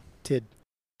is dumb. Tid.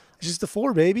 It's just the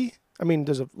 4, baby. I mean,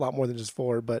 there's a lot more than just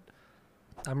 4, but...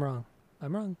 I'm wrong.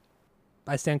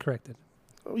 I stand corrected.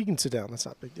 Oh, you can sit down. That's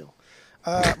not a big deal.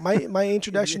 My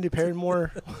introduction to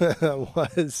Paramore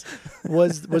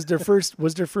was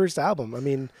their first album. I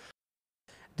mean...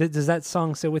 Does that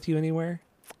song sit with you anywhere?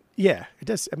 Yeah, it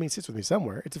does. I mean, it sits with me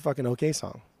somewhere. It's a fucking okay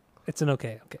song. It's an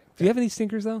okay. Do you have any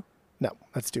stinkers, though? No,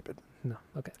 that's stupid. No.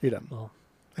 Okay. You're dumb. Well,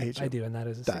 I hate you. I do, and that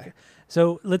is a Die. stinker.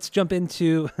 So let's jump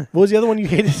into. What was the other one you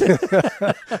hated?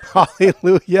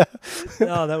 Hallelujah.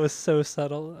 Oh, that was so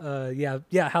subtle. Yeah.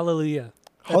 Hallelujah.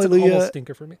 That's Hallelujah. an almost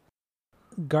stinker for me.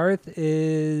 Garth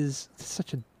is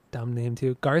such a dumb name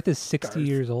too. Garth is 60 Garth.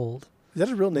 years old. Is that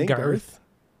a real name, Garth?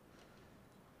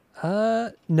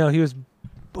 No, he was.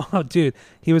 Oh, dude,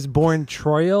 he was born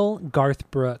Troyal Garth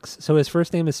Brooks. So his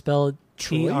first name is spelled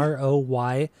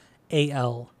Troyal.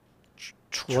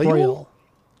 Troyal?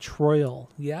 Troyal.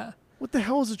 Yeah. What the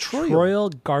hell is a Troyal?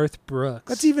 Troyal Garth Brooks.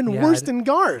 That's even worse than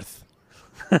Garth.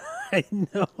 I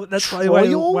know. That's probably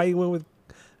Troyal? why you went with.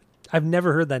 I've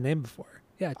never heard that name before.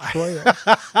 Yeah, Troyal.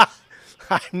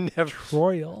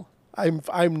 Troyal.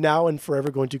 I'm now and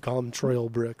forever going to call him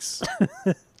Troyal Brooks.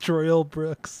 Troyal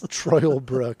Brooks. Troyal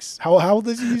Brooks. How old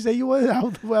did you say you was? How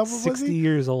old 60 was he?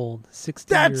 years old. 60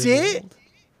 That's years it? old.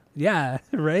 Yeah,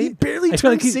 right? He barely I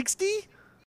feel turned like 60?